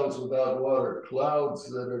are wells without water, clouds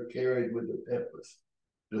that are carried with the tempest,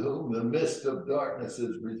 to whom the mist of darkness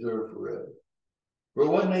is reserved forever. For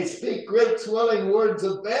when they speak great swelling words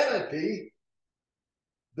of vanity,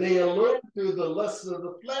 They allure through the lusts of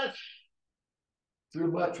the flesh,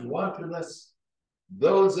 through much wantonness.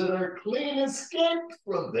 Those that are clean escaped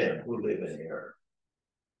from them who live in error.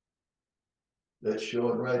 That's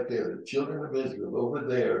showing right there. The children of Israel over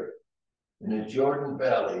there in the Jordan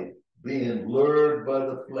Valley being lured by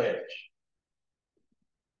the flesh.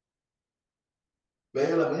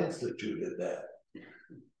 Balaam instituted that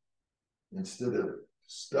instead of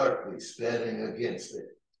starkly standing against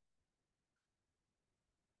it.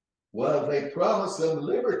 While they promise them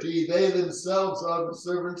liberty, they themselves are the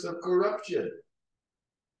servants of corruption.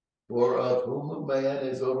 For of whom a man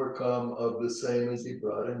is overcome, of the same is he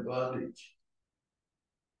brought in bondage.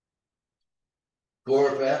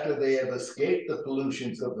 For if after they have escaped the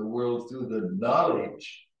pollutions of the world through the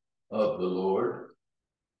knowledge of the Lord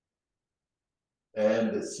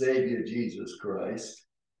and the Savior Jesus Christ,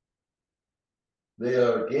 they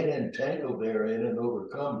are again entangled therein and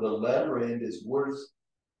overcome, the latter end is worse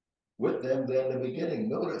with them than the beginning.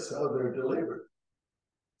 Notice how they're delivered.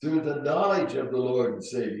 Through the knowledge of the Lord and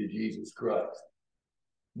Savior Jesus Christ.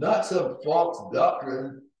 Not some false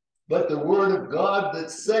doctrine, but the word of God that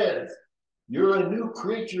says, you're a new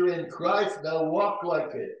creature in Christ, now walk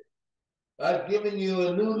like it. I've given you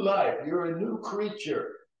a new life. You're a new creature.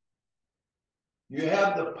 You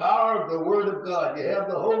have the power of the word of God. You have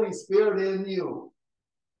the Holy Spirit in you.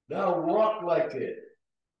 Now walk like it.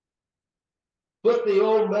 Put the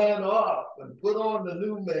old man off and put on the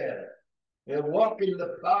new man and walk in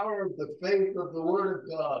the power of the faith of the word of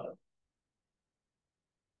God.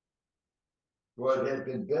 For it had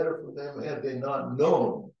been better for them had they not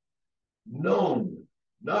known,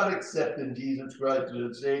 not accepting Jesus Christ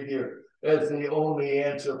as Savior as the only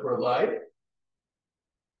answer for life.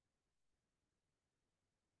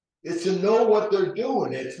 It's to know what they're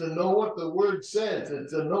doing. It's to know what the word says.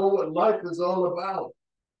 It's to know what life is all about.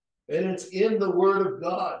 And it's in the word of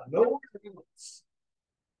God. Nowhere else.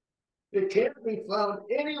 It can't be found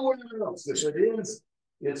anywhere else. If it is,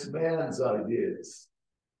 it's man's ideas.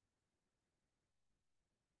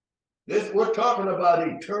 We're talking about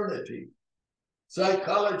eternity.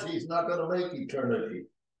 Psychology is not going to make eternity,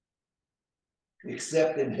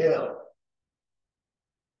 except in hell.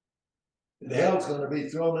 And hell's going to be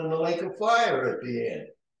thrown in the lake of fire at the end.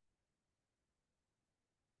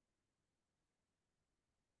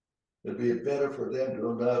 It'd be better for them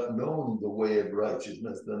to have known the way of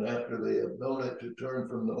righteousness than after they have known it to turn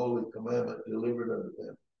from the holy commandment delivered unto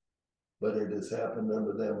them. But it has happened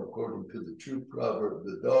unto them according to the true proverb,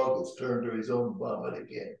 the dog has turned to his own vomit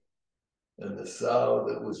again, and the sow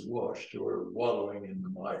that was washed to her wallowing in the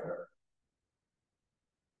mire.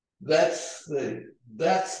 That's the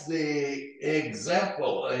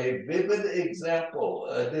example, a vivid example,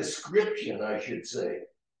 a description, I should say,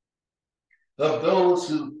 of those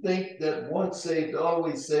who think that once saved,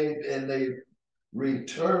 always saved, and they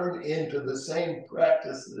return into the same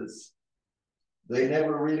practices. They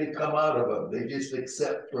never really come out of them. They just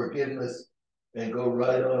accept forgiveness and go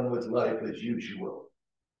right on with life as usual.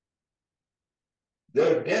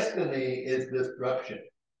 Their destiny is destruction,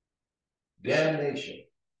 damnation.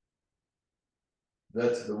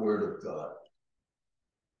 That's the word of God.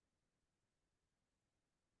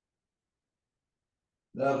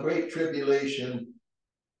 Now, great tribulation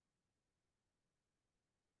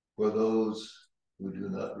for those who do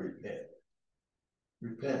not repent.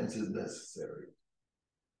 Repentance is necessary.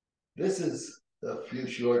 This is a few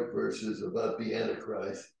short verses about the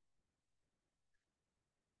Antichrist.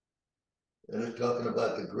 And it's talking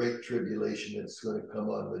about the great tribulation that's going to come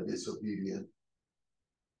on the disobedient.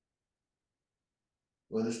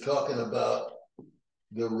 When it's talking about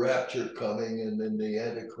the rapture coming and then the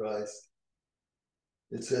Antichrist,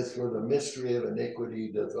 it says, for the mystery of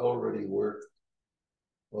iniquity doth already work.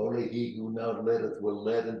 Only he who now letteth will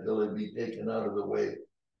let until it be taken out of the way.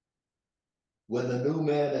 When the new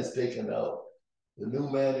man is taken out, the new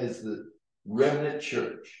man is the remnant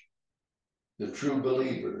church, the true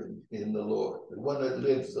believer in the Lord, the one that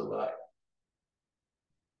lives the life.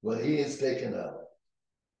 When he is taken out,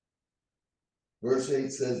 verse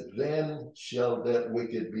 8 says, then shall that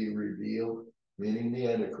wicked be revealed, meaning the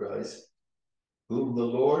Antichrist, whom the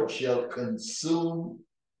Lord shall consume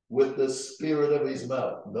with the spirit of his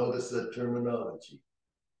mouth. Notice that terminology.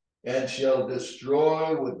 And shall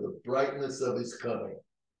destroy with the brightness of his coming.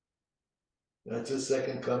 That's the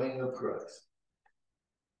second coming of Christ.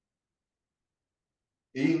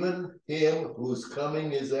 Even him whose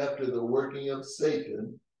coming is after the working of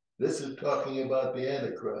Satan. This is talking about the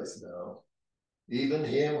Antichrist now. Even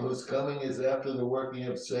him whose coming is after the working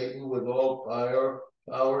of Satan with all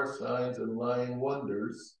power, signs, and lying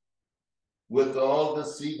wonders, with all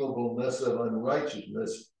deceivableness of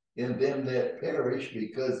unrighteousness in them that perish,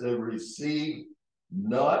 because they receive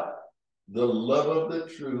not the love of the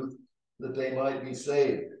truth, that they might be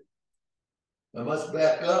saved. I must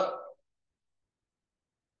back up,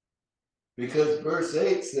 because verse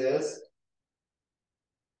 8 says,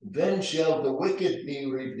 then shall the wicked be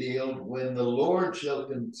revealed, when the Lord shall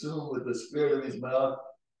consume with the spirit of his mouth,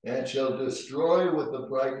 and shall destroy with the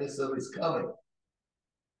brightness of his coming.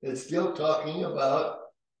 It's still talking about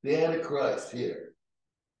the Antichrist here.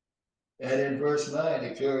 And in verse 9,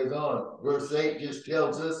 it carries on. Verse 8 just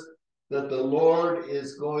tells us that the Lord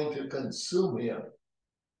is going to consume him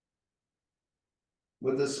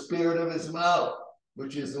with the spirit of his mouth,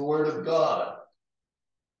 which is the word of God,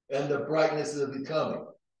 and the brightness of the coming.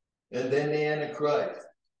 And then the Antichrist.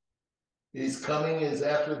 His coming is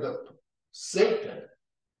after the Satan,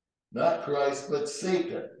 not Christ, but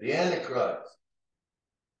Satan, the Antichrist,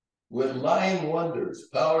 with lying wonders,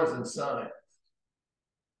 powers, and signs,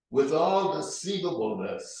 with all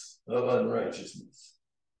deceivableness of unrighteousness.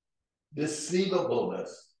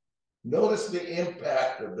 Deceivableness. Notice the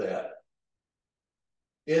impact of that.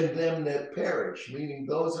 In them that perish, meaning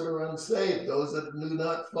those that are unsaved, those that do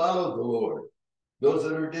not follow the Lord, those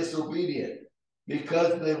that are disobedient,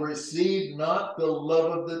 because they receive not the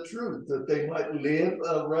love of the truth, that they might live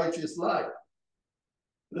a righteous life,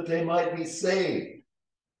 that they might be saved.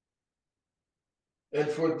 And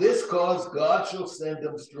for this cause, God shall send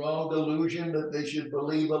them strong delusion that they should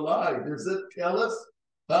believe a lie. Does it tell us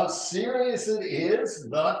how serious it is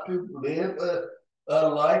not to live a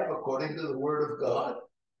life according to the word of God?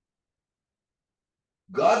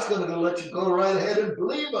 God's going to let you go right ahead and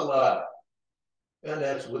believe a lie. And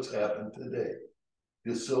that's what's happened today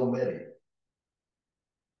to so many.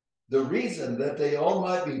 The reason that they all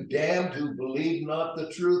might be damned who believe not the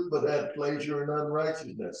truth, but had pleasure in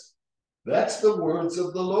unrighteousness. That's the words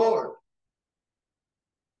of the Lord.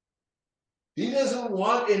 He doesn't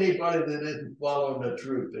want anybody that isn't following the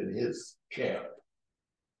truth in his camp,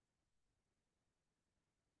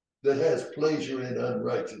 that has pleasure in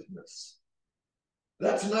unrighteousness.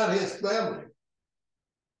 That's not his family.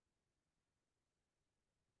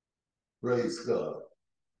 Praise God.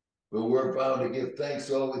 But we're bound to give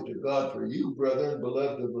thanks always to God for you, brethren,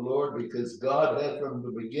 beloved of the Lord, because God had from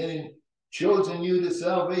the beginning chosen you to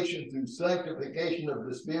salvation through sanctification of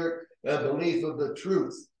the Spirit and belief of the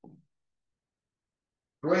truth.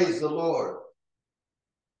 Praise the Lord.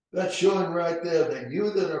 That's showing right there that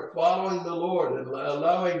you that are following the Lord and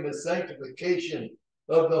allowing the sanctification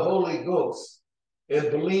of the Holy Ghost and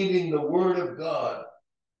believing the word of God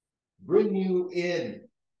bring you in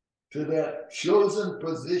to that chosen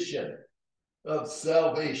position of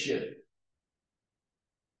salvation.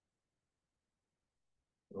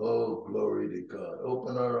 Oh, glory to God.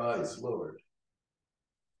 Open our eyes, Lord,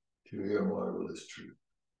 to your marvelous truth.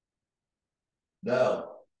 Now,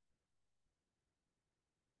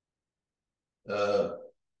 the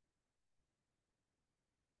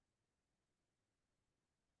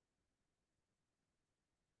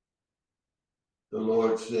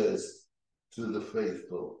Lord says to the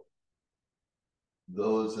faithful,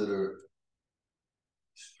 those that are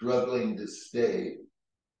struggling to stay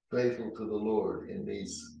faithful to the Lord in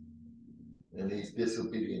these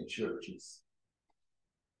disobedient churches.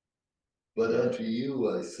 But unto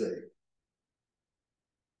you I say,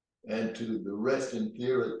 and to the rest in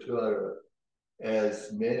Thyatira,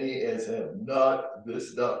 as many as have not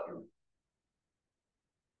this doctrine,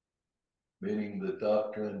 meaning the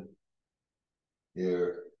doctrine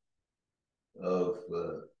here of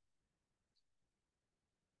the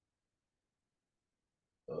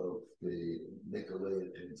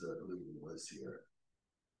Nicolaitans, I believe it was here.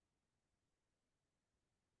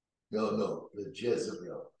 No, the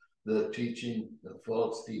Jezebel, the teaching, the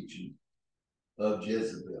false teaching of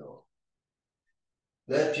Jezebel.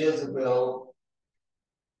 That Jezebel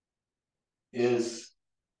is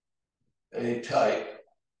a type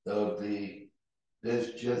of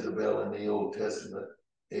there's Jezebel in the Old Testament,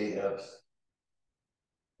 Ahab's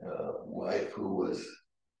wife, who was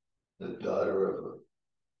the daughter of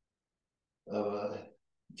a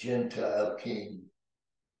Gentile king,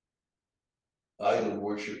 idol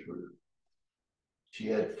worshiper. She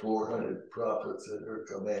had 400 prophets at her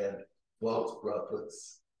command, false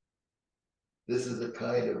prophets. This is a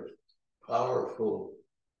kind of powerful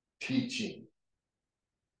teaching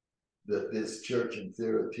that this church in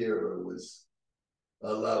Thyatira was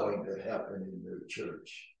allowing to happen in their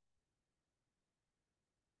church.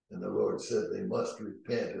 And the Lord said they must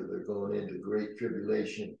repent or they're going into great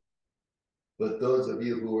tribulation. But those of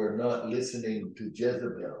you who are not listening to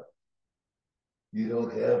Jezebel, You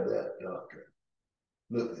don't have that doctrine.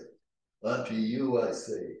 Look, unto you I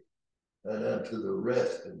say, and unto the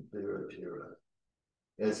rest in Thyatira,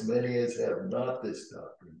 as many as have not this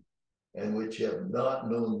doctrine, and which have not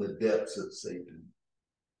known the depths of Satan,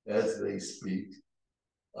 as they speak,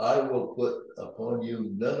 I will put upon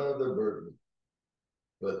you none other burden,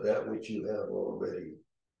 but that which you have already.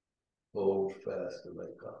 Hold fast till I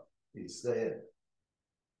come. He's saying,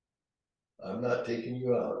 I'm not taking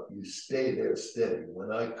you out. You stay there steady.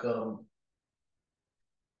 When I come,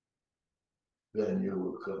 then you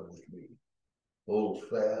will come with me. Hold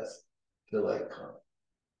fast till I come.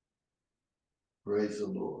 Praise the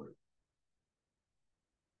Lord.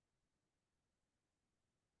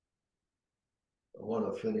 I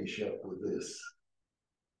want to finish up with this.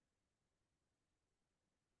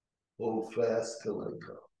 Hold fast till I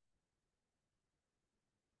come.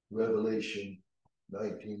 Revelation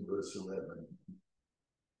 19, verse 11.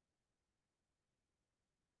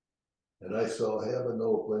 And I saw heaven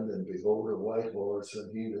opened, and behold, a white horse,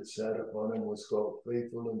 and he that sat upon him was called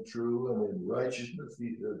Faithful and True, and in righteousness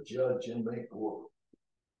he doth judge and make war.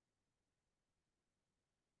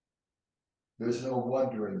 There's no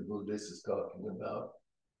wondering who this is talking about.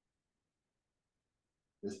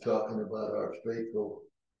 It's talking about our faithful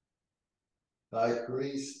high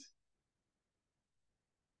priest,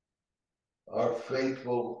 our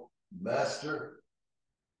faithful master,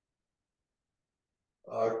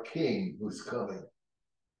 our king who's coming,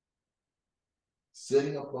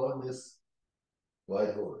 sitting upon this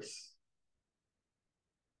white horse.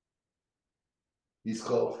 He's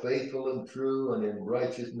called Faithful and True, and in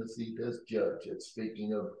righteousness he does judge. It's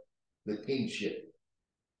speaking of the kingship.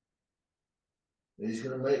 And he's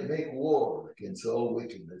going to make war against all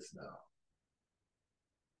wickedness now.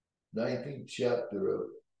 19th chapter of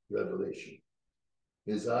Revelation.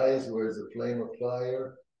 His eyes were as a flame of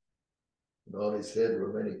fire, and on his head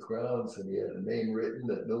were many crowns, and he had a name written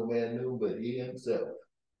that no man knew but he himself.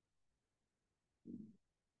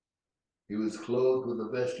 He was clothed with a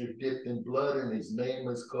vesture dipped in blood, and his name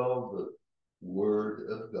is called the Word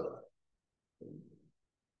of God.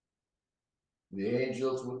 The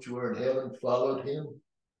angels which were in heaven followed him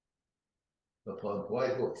upon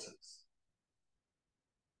white horses.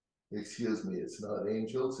 Excuse me, it's not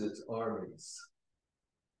angels, it's armies.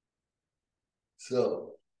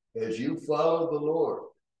 So, as you follow the Lord,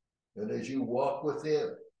 and as you walk with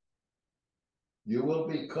him, you will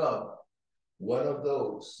become one of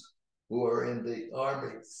those who are in the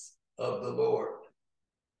armies of the Lord,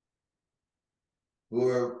 who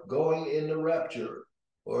are going in the rapture,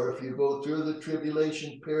 or if you go through the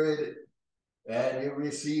tribulation period and you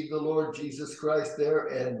receive the Lord Jesus Christ there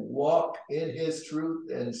and walk in his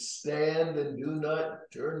truth and stand and do not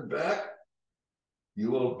turn back,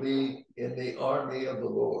 you will be in the army of the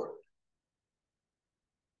Lord.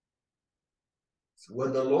 So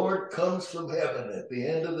when the Lord comes from heaven at the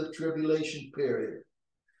end of the tribulation period,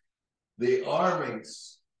 the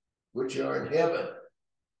armies which are in heaven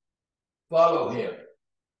follow him.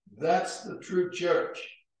 That's the true church.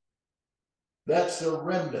 That's a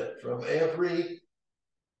remnant from every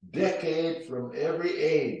decade, from every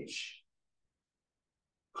age,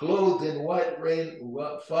 clothed in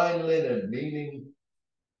fine linen, meaning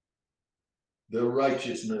the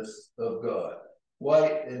righteousness of God,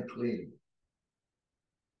 white and clean.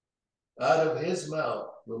 Out of his mouth,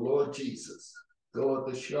 the Lord Jesus,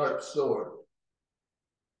 goeth the sharp sword,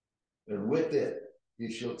 and with it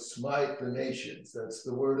he shall smite the nations. That's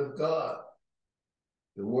the word of God.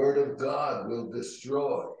 The word of God will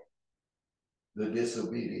destroy the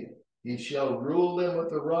disobedient. He shall rule them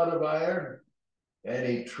with a rod of iron, and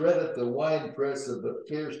he treadeth the winepress of the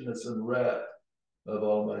fierceness and wrath of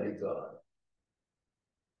Almighty God.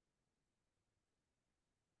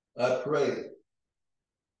 I pray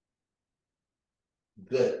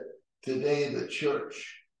that today the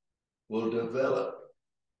church will develop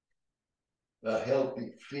a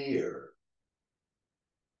healthy fear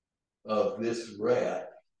of this wrath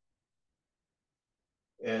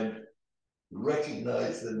and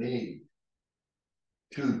recognize the need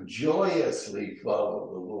to joyously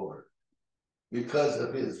follow the Lord because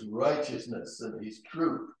of his righteousness and his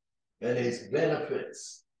truth, and his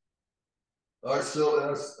benefits are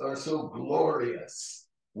so glorious.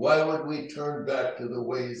 Why would we turn back to the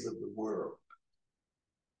ways of the world?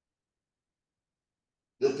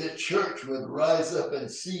 That the church would rise up and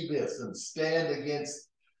see this and stand against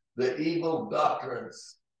the evil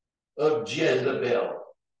doctrines of Jezebel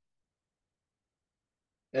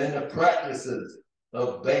and the practices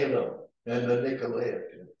of Balaam and the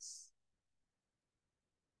Nicolaitans,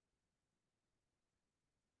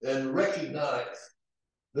 and recognize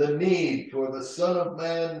the need for the Son of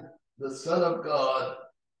Man, the Son of God,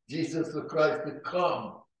 Jesus the Christ, to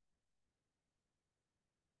come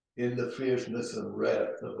in the fierceness and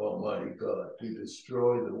wrath of Almighty God to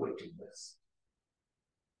destroy the wickedness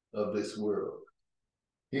of this world.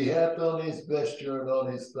 He hath on his vesture and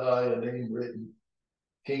on his thigh a name written,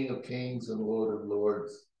 King of Kings and Lord of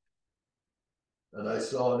Lords. And I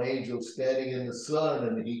saw an angel standing in the sun,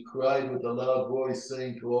 and he cried with a loud voice,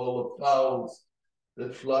 saying to all the fowls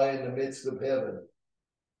that fly in the midst of heaven,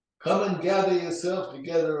 come and gather yourselves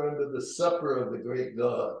together unto the supper of the great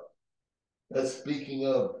God. That's speaking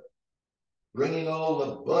of bringing all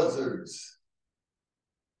the buzzards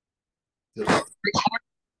to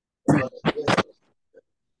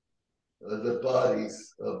the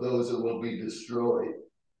bodies of those that will be destroyed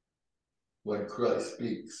when Christ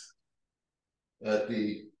speaks at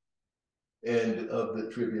the end of the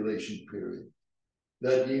tribulation period,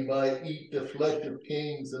 that ye might eat the flesh of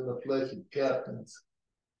kings and the flesh of captains,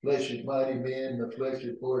 flesh of mighty men, the flesh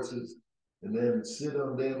of horses, and then sit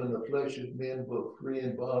on them in the flesh of men, both free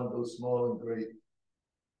and bond, both small and great.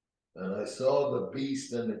 And I saw the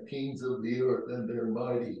beast and the kings of the earth and their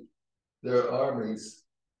armies,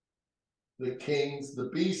 the kings. The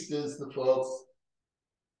beast is the false,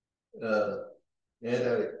 the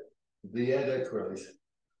Antichrist,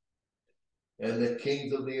 and the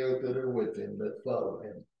kings of the earth that are with him, that follow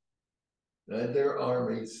him, and their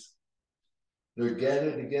armies. They're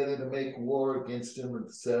gathered together to make war against him and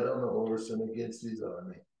sat on a horse and against his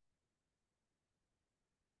army.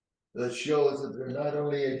 That shows that they're not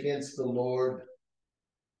only against the Lord,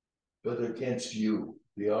 but against you,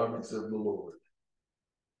 the armies of the Lord.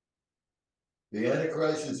 The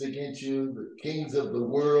Antichrist is against you, the kings of the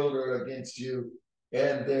world are against you,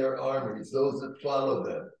 and their armies, those that follow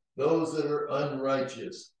them, those that are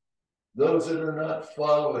unrighteous, those that are not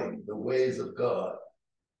following the ways of God.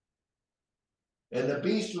 And the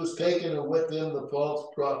beast was taken, and with him the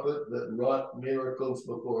false prophet that wrought miracles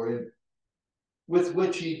before him, with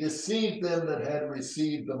which he deceived them that had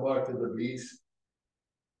received the mark of the beast,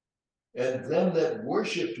 and them that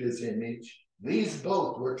worshipped his image. These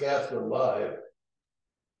both were cast alive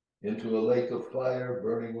into a lake of fire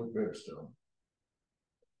burning with brimstone.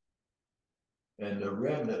 And the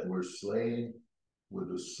remnant were slain with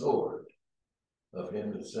the sword of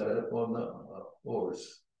him that sat upon the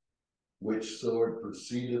horse, which sword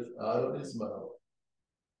proceedeth out of his mouth,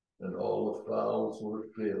 and all the fowls were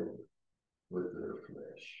filled with their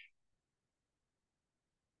flesh.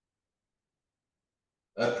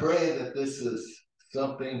 I pray that this is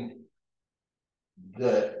something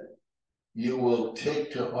that you will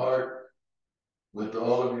take to heart with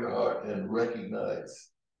all of your heart and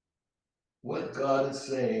recognize what God is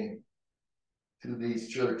saying to these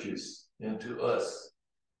churches and to us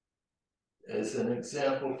as an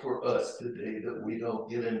example for us today, that we don't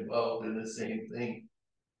get involved in the same thing,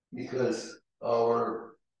 because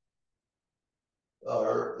our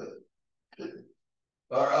outcome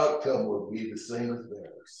will be the same as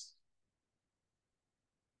theirs.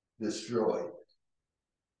 Destroyed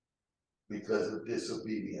because of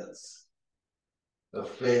disobedience, of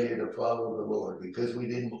failure to follow the Lord, because we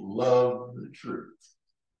didn't love the truth.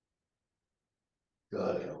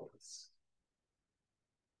 God help us.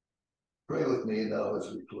 Pray with me now as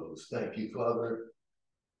we close. Thank you, Father,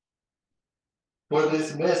 for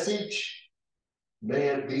this message. May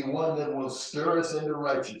it be one that will stir us into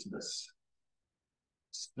righteousness,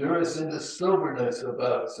 stir us into soberness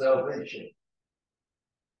about salvation,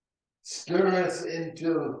 stir us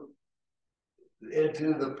into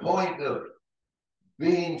the point of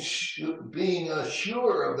being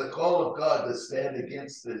assured of the call of God to stand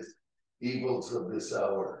against the evils of this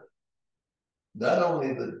hour. Not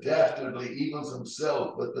only the dastardly evils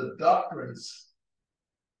themselves, but the doctrines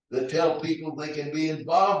that tell people they can be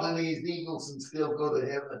involved in these evils and still go to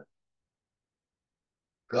heaven.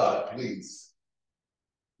 God, please,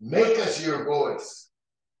 make us your voice.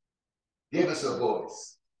 Give us a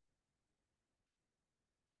voice.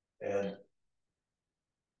 And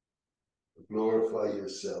glorify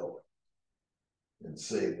yourself and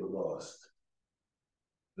save the lost,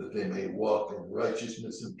 that they may walk in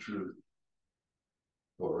righteousness and truth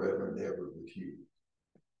forever and ever with you.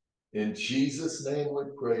 In Jesus' name we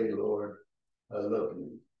pray, Lord. I love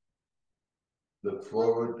you. Look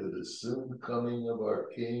forward to the soon coming of our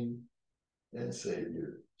King and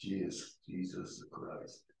Savior, Jesus the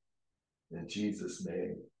Christ. In Jesus'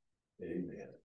 name, amen.